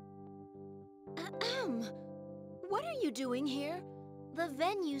 What are you doing here? The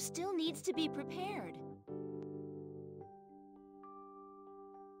venue still needs to be prepared.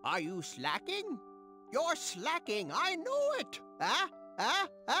 Are you slacking? You're slacking, I know it!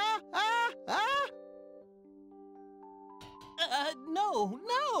 No,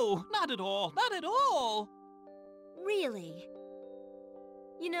 not at all. Really?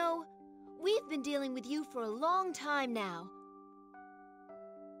 You know, we've been dealing with you for a long time now.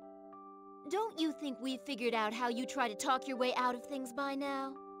 Don't you think we've figured out how you try to talk your way out of things by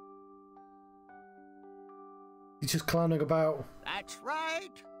now? He's just clowning about. That's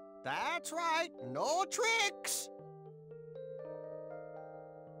right. No tricks.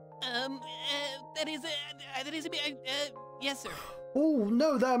 Yes, sir. Oh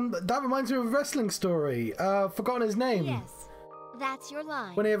no, that reminds me of a wrestling story. Forgotten his name. Yes, that's your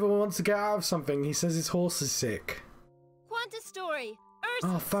line. Whenever he wants to get out of something, he says his horse is sick. Quanta story.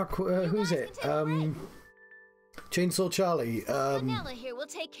 Oh fuck, who's it? Chainsaw Charlie. Vanilla here will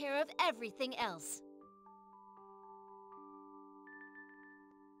take care of everything else.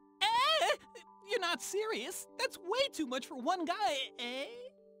 You're not serious? That's way too much for one guy, eh?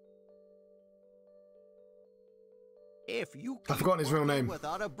 If you I've forgotten his real name.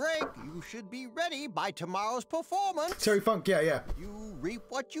 Without a break, you should be ready by tomorrow's performance. Terry Funk, yeah. You reap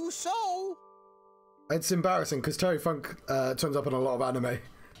what you sow. It's embarrassing because Terry Funk turns up in a lot of anime.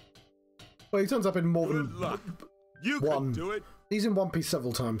 Well, he turns up in more than You one. can do it. He's in One Piece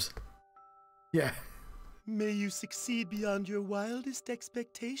several times. Yeah. May you succeed beyond your wildest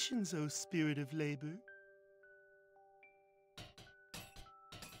expectations, O spirit of labor.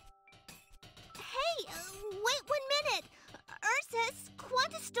 Hey, wait 1 minute. Ursus,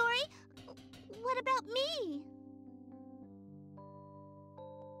 Quanta story. What about me?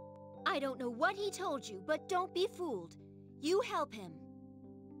 I don't know what he told you, but don't be fooled. You help him.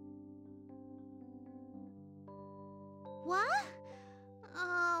 What?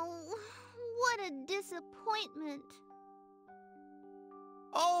 Oh, what a disappointment.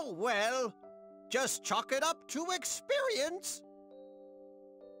 Oh, well, just chalk it up to experience.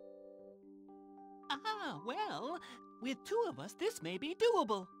 Well, with two of us, this may be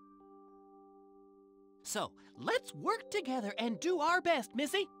doable. So, let's work together and do our best,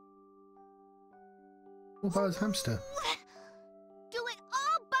 Missy. What about his hamster? Do it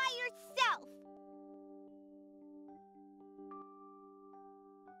all by yourself.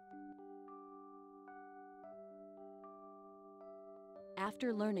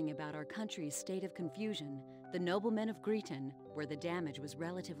 After learning about our country's state of confusion, the noblemen of Greeton, where the damage was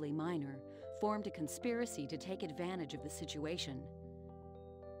relatively minor, formed a conspiracy to take advantage of the situation.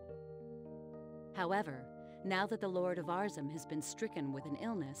 However, now that the Lord of Arzum has been stricken with an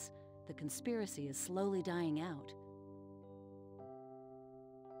illness, the conspiracy is slowly dying out.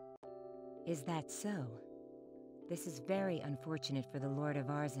 Is that so? This is very unfortunate for the Lord of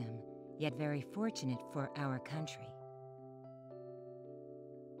Arzum, yet very fortunate for our country.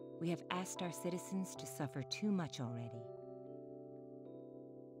 We have asked our citizens to suffer too much already.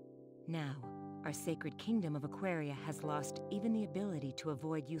 Now, our sacred kingdom of Aquaria has lost even the ability to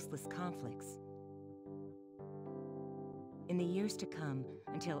avoid useless conflicts. In the years to come,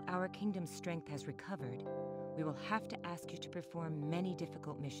 until our kingdom's strength has recovered, we will have to ask you to perform many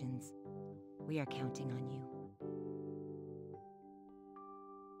difficult missions. We are counting on you.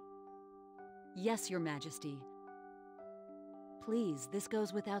 Yes, Your Majesty. Please, this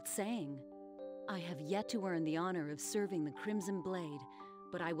goes without saying. I have yet to earn the honor of serving the Crimson Blade,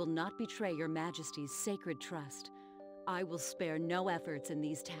 but I will not betray Your Majesty's sacred trust. I will spare no efforts in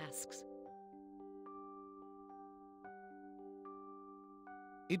these tasks.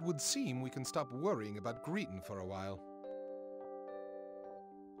 It would seem we can stop worrying about Greeton for a while.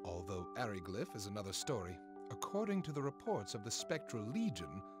 Although Ariglyph is another story. According to the reports of the Spectral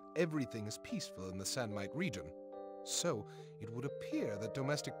Legion, everything is peaceful in the Sandmite region. So, it would appear that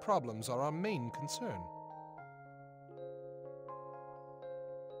domestic problems are our main concern.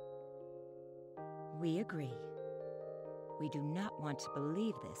 We agree. We do not want to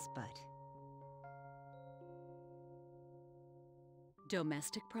believe this, but...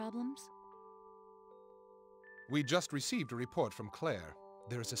 Domestic problems? We just received a report from Claire.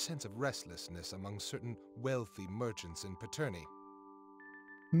 There is a sense of restlessness among certain wealthy merchants in Paterni.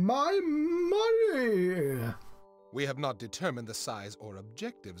 My money! We have not determined the size or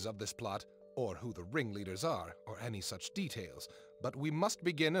objectives of this plot, or who the ringleaders are, or any such details, but we must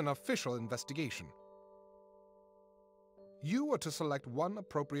begin an official investigation. You are to select one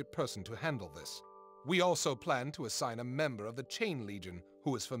appropriate person to handle this. We also plan to assign a member of the Chain Legion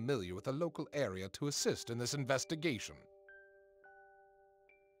who is familiar with the local area to assist in this investigation.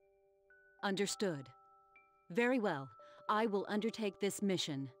 Understood. Very well. I will undertake this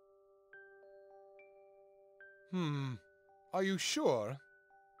mission. Are you sure?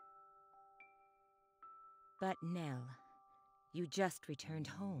 But Nell, you just returned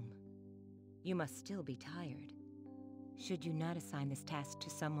home. You must still be tired. Should you not assign this task to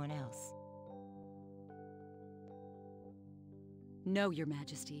someone else? No, Your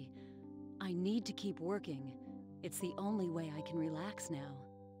Majesty. I need to keep working. It's the only way I can relax now.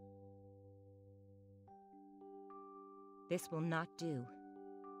 This will not do.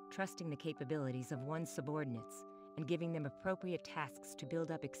 Trusting the capabilities of one's subordinates and giving them appropriate tasks to build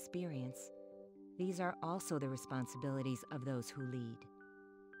up experience, these are also the responsibilities of those who lead.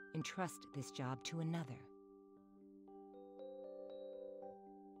 Entrust this job to another.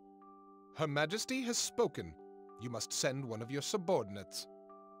 Her Majesty has spoken. You must send one of your subordinates.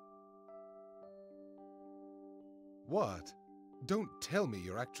 What? Don't tell me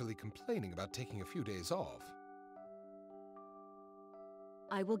you're actually complaining about taking a few days off.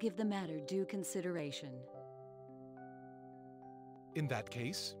 I will give the matter due consideration. In that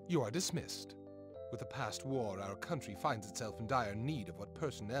case, you are dismissed. With the past war, our country finds itself in dire need of what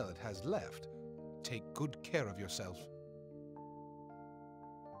personnel it has left. Take good care of yourself.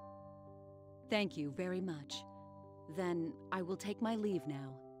 Thank you very much. Then I will take my leave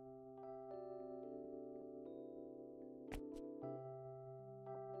now.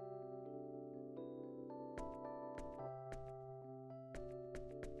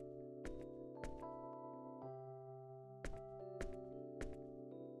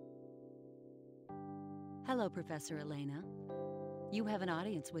 Hello, Professor Elena. You have an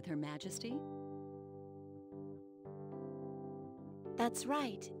audience with Her Majesty? That's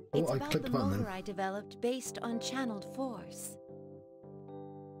right. Oh, It's I about clicked the the button motor then. I developed based on channeled force.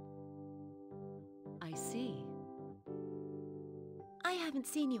 I see. I haven't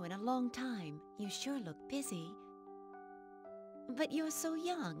seen you in a long time. You sure look busy. But you're so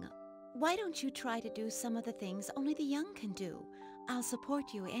young. Why don't you try to do some of the things only the young can do? I'll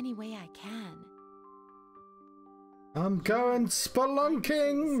support you any way I can. I'm going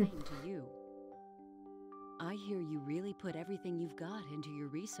spelunking! Same to you. I hear you really put everything you've got into your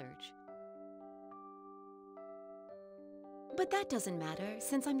research. But that doesn't matter,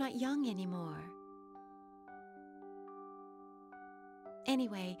 since I'm not young anymore.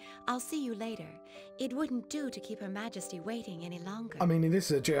 Anyway, I'll see you later. It wouldn't do to keep Her Majesty waiting any longer. I mean,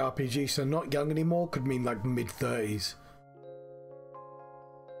 this is a JRPG, so not young anymore could mean like mid-30s.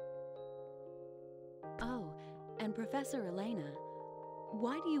 Oh, and Professor Elena,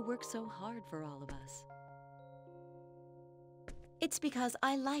 why do you work so hard for all of us? It's because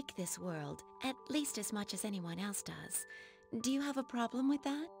I like this world, at least as much as anyone else does. Do you have a problem with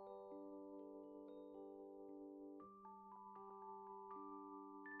that?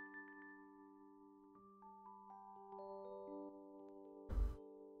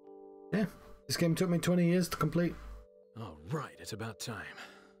 Yeah, this game took me 20 years to complete. All right, it's about time.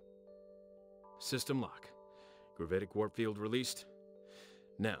 System lock. Gravitic warp field released.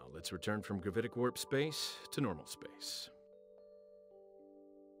 Now, let's return from gravitic warp space to normal space.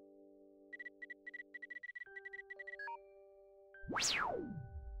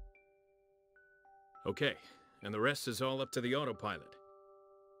 Okay, and the rest is all up to the autopilot.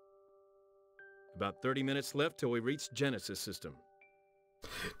 About 30 minutes left till we reach Genesis system.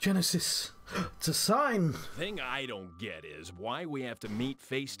 Genesis! It's a sign! The thing I don't get is why we have to meet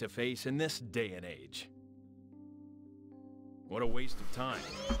face to face in this day and age. What a waste of time.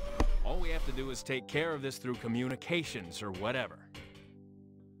 All we have to do is take care of this through communications or whatever.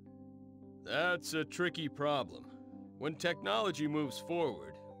 That's a tricky problem. When technology moves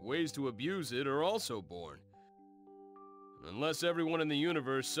forward, ways to abuse it are also born. Unless everyone in the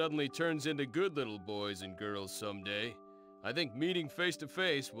universe suddenly turns into good little boys and girls someday, I think meeting face to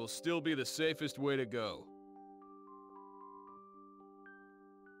face will still be the safest way to go.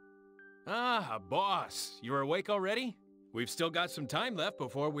 Ah, boss, you're awake already? We've still got some time left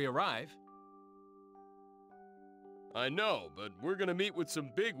before we arrive. I know, but we're gonna meet with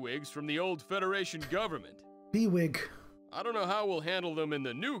some bigwigs from the old Federation government. Bwig. I don't know how we'll handle them in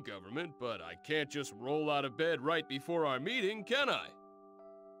the new government, but I can't just roll out of bed right before our meeting, can I?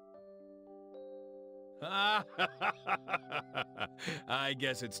 I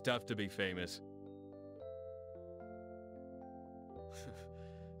guess it's tough to be famous.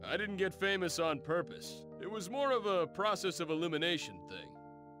 I didn't get famous on purpose. It was more of a process of elimination thing.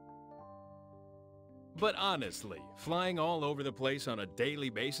 But honestly, flying all over the place on a daily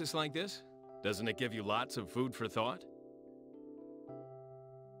basis like this, doesn't it give you lots of food for thought?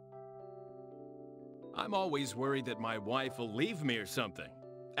 I'm always worried that my wife will leave me or something.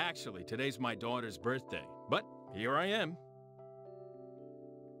 Actually, today's my daughter's birthday, but here I am.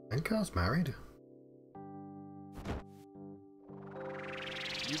 Enkar's married.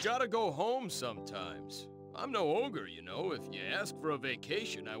 You gotta go home sometimes. I'm no ogre, you know. If you ask for a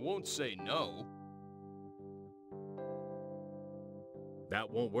vacation, I won't say no. That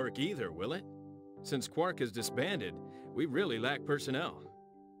won't work either, will it? Since Quark is disbanded, we really lack personnel.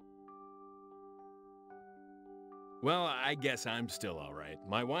 Well, I guess I'm still all right.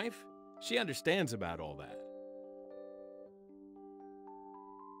 My wife, she understands about all that.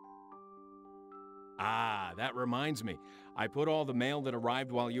 Ah, that reminds me. I put all the mail that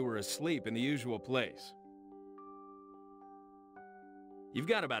arrived while you were asleep in the usual place. You've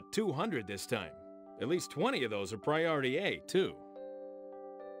got about 200 this time. At least 20 of those are priority A, too.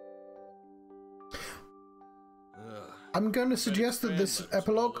 I'm going to suggest that this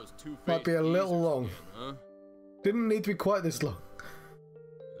epilogue might be a little long. Again, huh? Didn't need to be quite this long.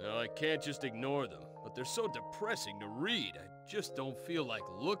 Well, I can't just ignore them, but they're so depressing to read. I just don't feel like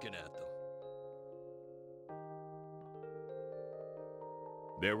looking at them.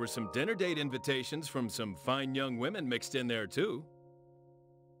 There were some dinner date invitations from some fine young women mixed in there, too.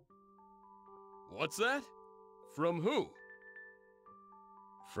 What's that? From who?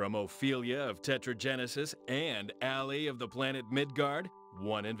 From Ophelia of Tetragenesis and Allie of the planet Midgard.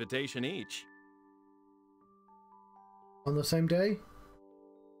 One invitation each. On the same day?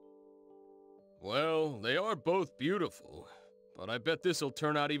 Well, they are both beautiful, but I bet this'll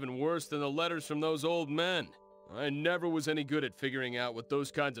turn out even worse than the letters from those old men. I never was any good at figuring out what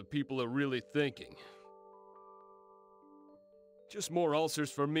those kinds of people are really thinking. Just more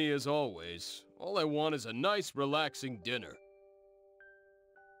ulcers for me as always. All I want is a nice, relaxing dinner.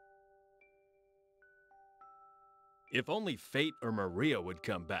 If only Fate or Maria would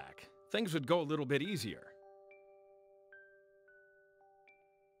come back, things would go a little bit easier.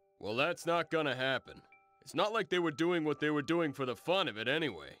 Well, that's not gonna happen. It's not like they were doing what they were doing for the fun of it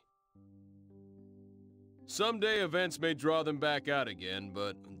anyway. Someday events may draw them back out again,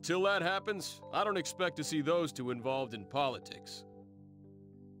 but until that happens, I don't expect to see those two involved in politics.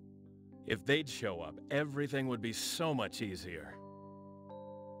 If they'd show up, everything would be so much easier.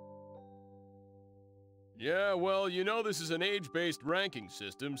 Yeah, well, you know this is an age-based ranking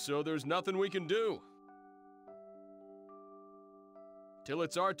system, so there's nothing we can do. Till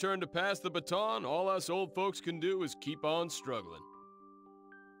it's our turn to pass the baton, all us old folks can do is keep on struggling.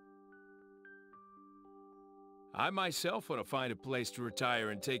 I myself want to find a place to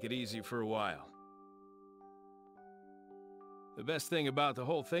retire and take it easy for a while. The best thing about the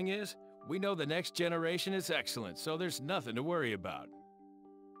whole thing is, we know the next generation is excellent, so there's nothing to worry about.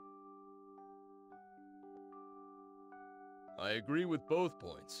 I agree with both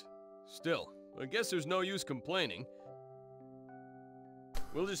points. Still, I guess there's no use complaining.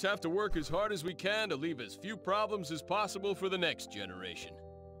 We'll just have to work as hard as we can to leave as few problems as possible for the next generation.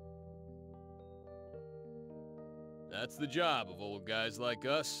 That's the job of old guys like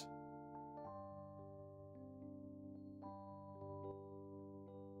us.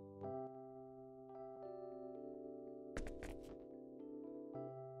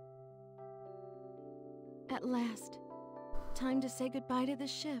 At last, time to say goodbye to the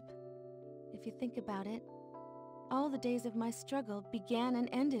ship. If you think about it, all the days of my struggle began and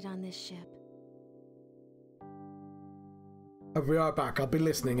ended on this ship. I'll be right back. I'll be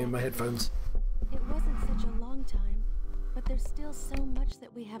listening in my headphones. It wasn't such a long time, but there's still so much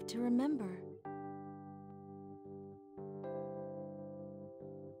that we have to remember.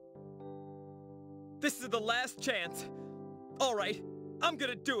 This is the last chance. All right, I'm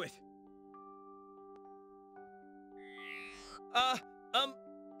gonna do it.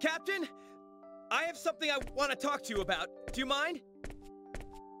 Captain? I have something I want to talk to you about. Do you mind?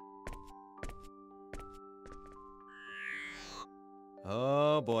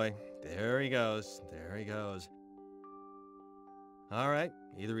 Oh boy, there he goes. There he goes. All right,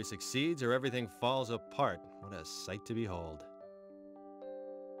 either he succeeds or everything falls apart. What a sight to behold.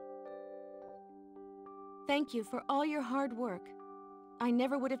 Thank you for all your hard work. I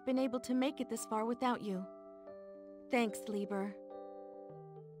never would have been able to make it this far without you. Thanks, Lieber.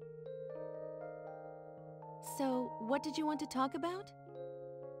 So, what did you want to talk about?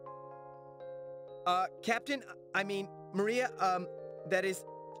 Captain, I mean, Maria, that is,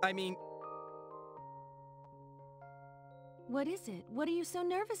 I mean... What is it? What are you so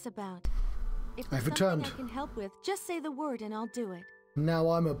nervous about? If I've there's something returned. I can help with, just say the word and I'll do it. Now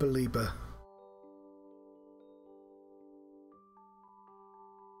I'm a believer.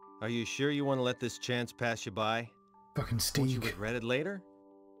 Are you sure you want to let this chance pass you by? Fucking Won't you Steve. regret it later?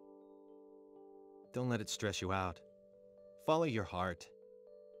 Don't let it stress you out. Follow your heart.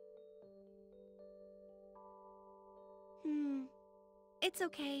 It's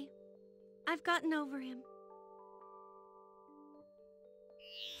okay. I've gotten over him.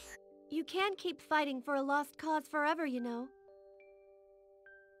 You can't keep fighting for a lost cause forever, you know.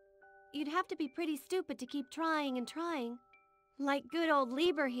 You'd have to be pretty stupid to keep trying and trying. Like good old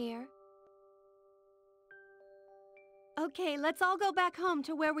Lieber here. Okay, let's all go back home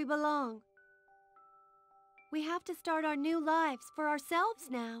to where we belong. We have to start our new lives for ourselves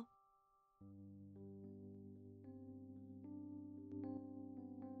now.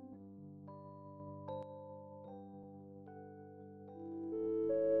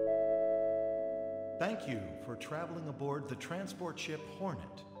 Thank you for traveling aboard the transport ship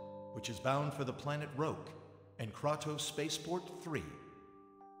Hornet, which is bound for the planet Roke and Kratos Spaceport 3.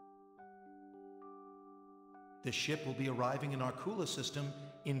 This ship will be arriving in our Kula system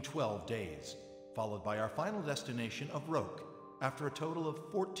in 12 days, followed by our final destination of Roke after a total of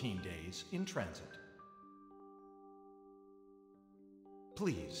 14 days in transit.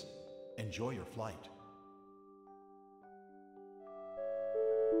 Please, enjoy your flight.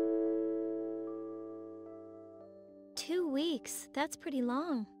 Two weeks, that's pretty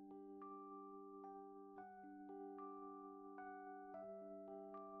long.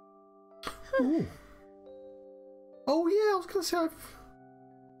 Ooh. Oh yeah, I was gonna say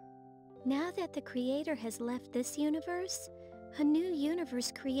Now that the Creator has left this universe, a new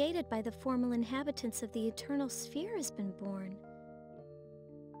universe created by the formal inhabitants of the Eternal Sphere has been born.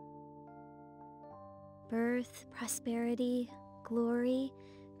 Birth, prosperity, glory,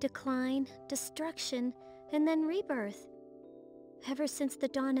 decline, destruction, and then rebirth. Ever since the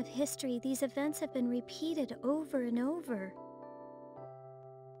dawn of history, these events have been repeated over and over.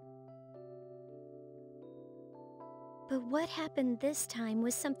 But what happened this time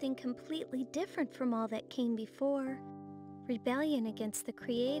was something completely different from all that came before. Rebellion against the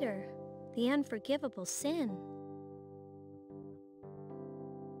Creator, the unforgivable sin.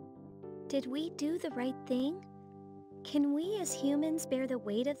 Did we do the right thing? Can we as humans bear the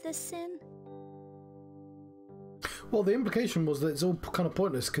weight of this sin? well, the implication was that it's all kind of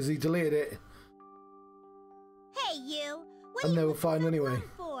pointless because he deleted it Hey, you! What and are they you were fine anyway.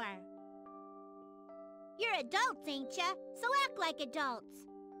 for? You're adults, ain't ya? So act like adults.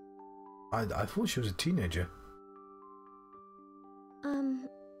 I thought she was a teenager.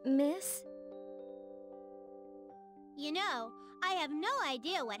 Miss? You know, I have no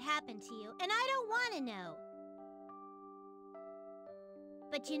idea what happened to you, and I don't want to know.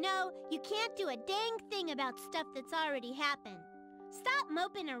 But you know, you can't do a dang thing about stuff that's already happened. Stop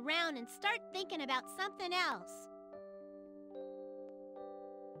moping around and start thinking about something else.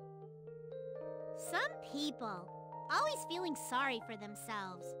 Some people, always feeling sorry for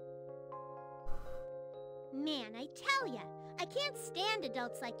themselves. Man, I tell ya, I can't stand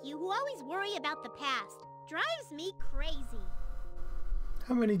adults like you who always worry about the past. Drives me crazy.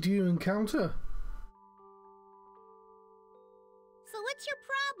 How many do you encounter? So what's your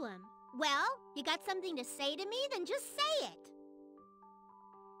problem? Well, you got something to say to me? Then just say it.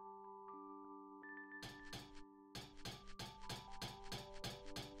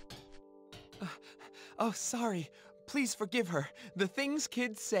 Oh, sorry. Please forgive her. The things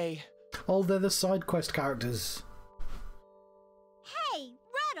kids say. Oh, they're the side quest characters. Hey,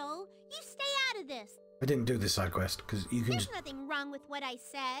 Ruddle, you stay out of this. I didn't do this side quest, because you can There's just... nothing wrong with what I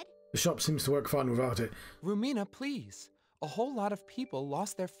said. The shop seems to work fine without it. Rumina, please. A whole lot of people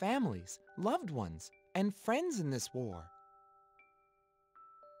lost their families, loved ones, and friends in this war.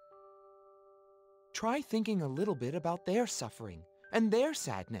 Try thinking a little bit about their suffering and their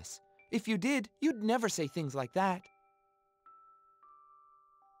sadness. If you did, you'd never say things like that.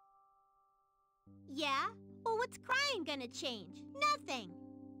 Yeah? Well, what's crying gonna change? Nothing.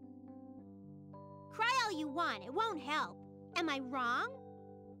 Cry all you want, it won't help. Am I wrong?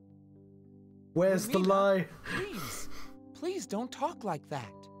 Where's the lie? Please, please don't talk like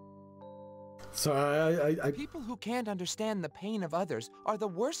that. Sorry, People who can't understand the pain of others are the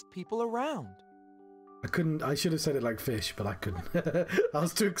worst people around. I should have said it like fish, but I couldn't. I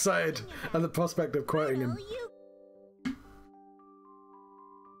was too excited at the prospect of quoting him.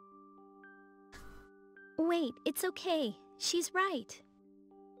 Wait, it's okay. She's right.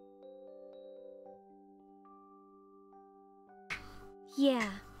 Yeah,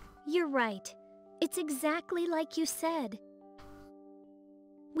 you're right. It's exactly like you said.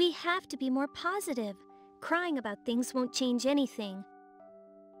 We have to be more positive. Crying about things won't change anything.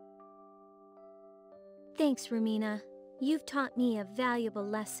 Thanks, Rumina. You've taught me a valuable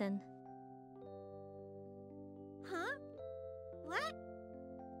lesson. Huh? What?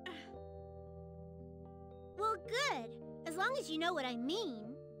 Well, good. As long as you know what I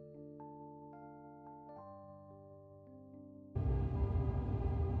mean.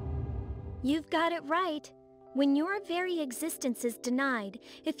 You've got it right. When your very existence is denied,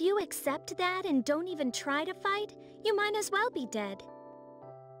 if you accept that and don't even try to fight, you might as well be dead.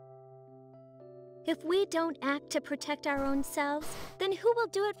 If we don't act to protect our own selves, then who will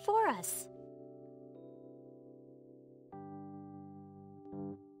do it for us?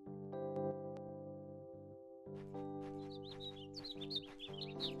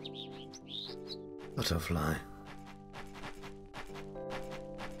 Butterfly.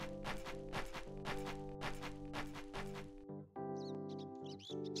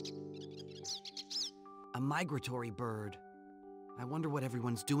 A migratory bird. I wonder what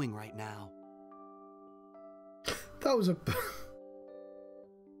everyone's doing right now. That was a...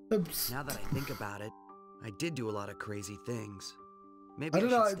 Now that I think about it, I did do a lot of crazy things. Maybe I I don't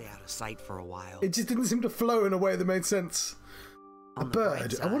should know, stay out of sight for a while. It just didn't seem to flow in a way that made sense. A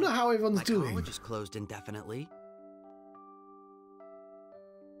bird. I wonder how everyone's doing. My college is closed indefinitely.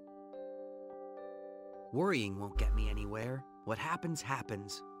 Worrying won't get me anywhere. What happens,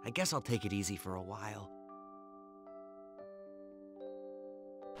 happens. I guess I'll take it easy for a while.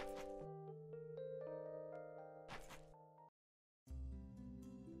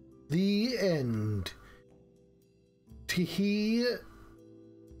 The end. Tee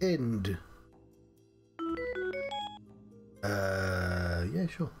end. Yeah,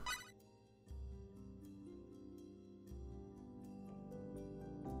 sure.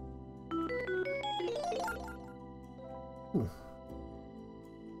 Ooh.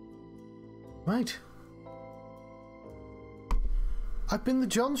 Right. I've been the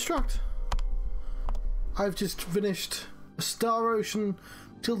John Struct. I've just finished a Star Ocean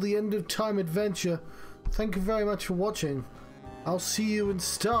Till the End of Time adventure. Thank you very much for watching. I'll see you in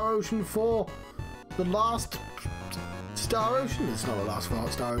Star Ocean 4. The last Star Ocean? It's not the last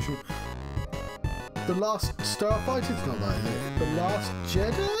Star Ocean. The last Starfight? It's not that, is it? The Last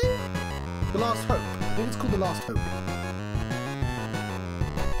Jedi? The Last Hope. I think it's called The Last Hope.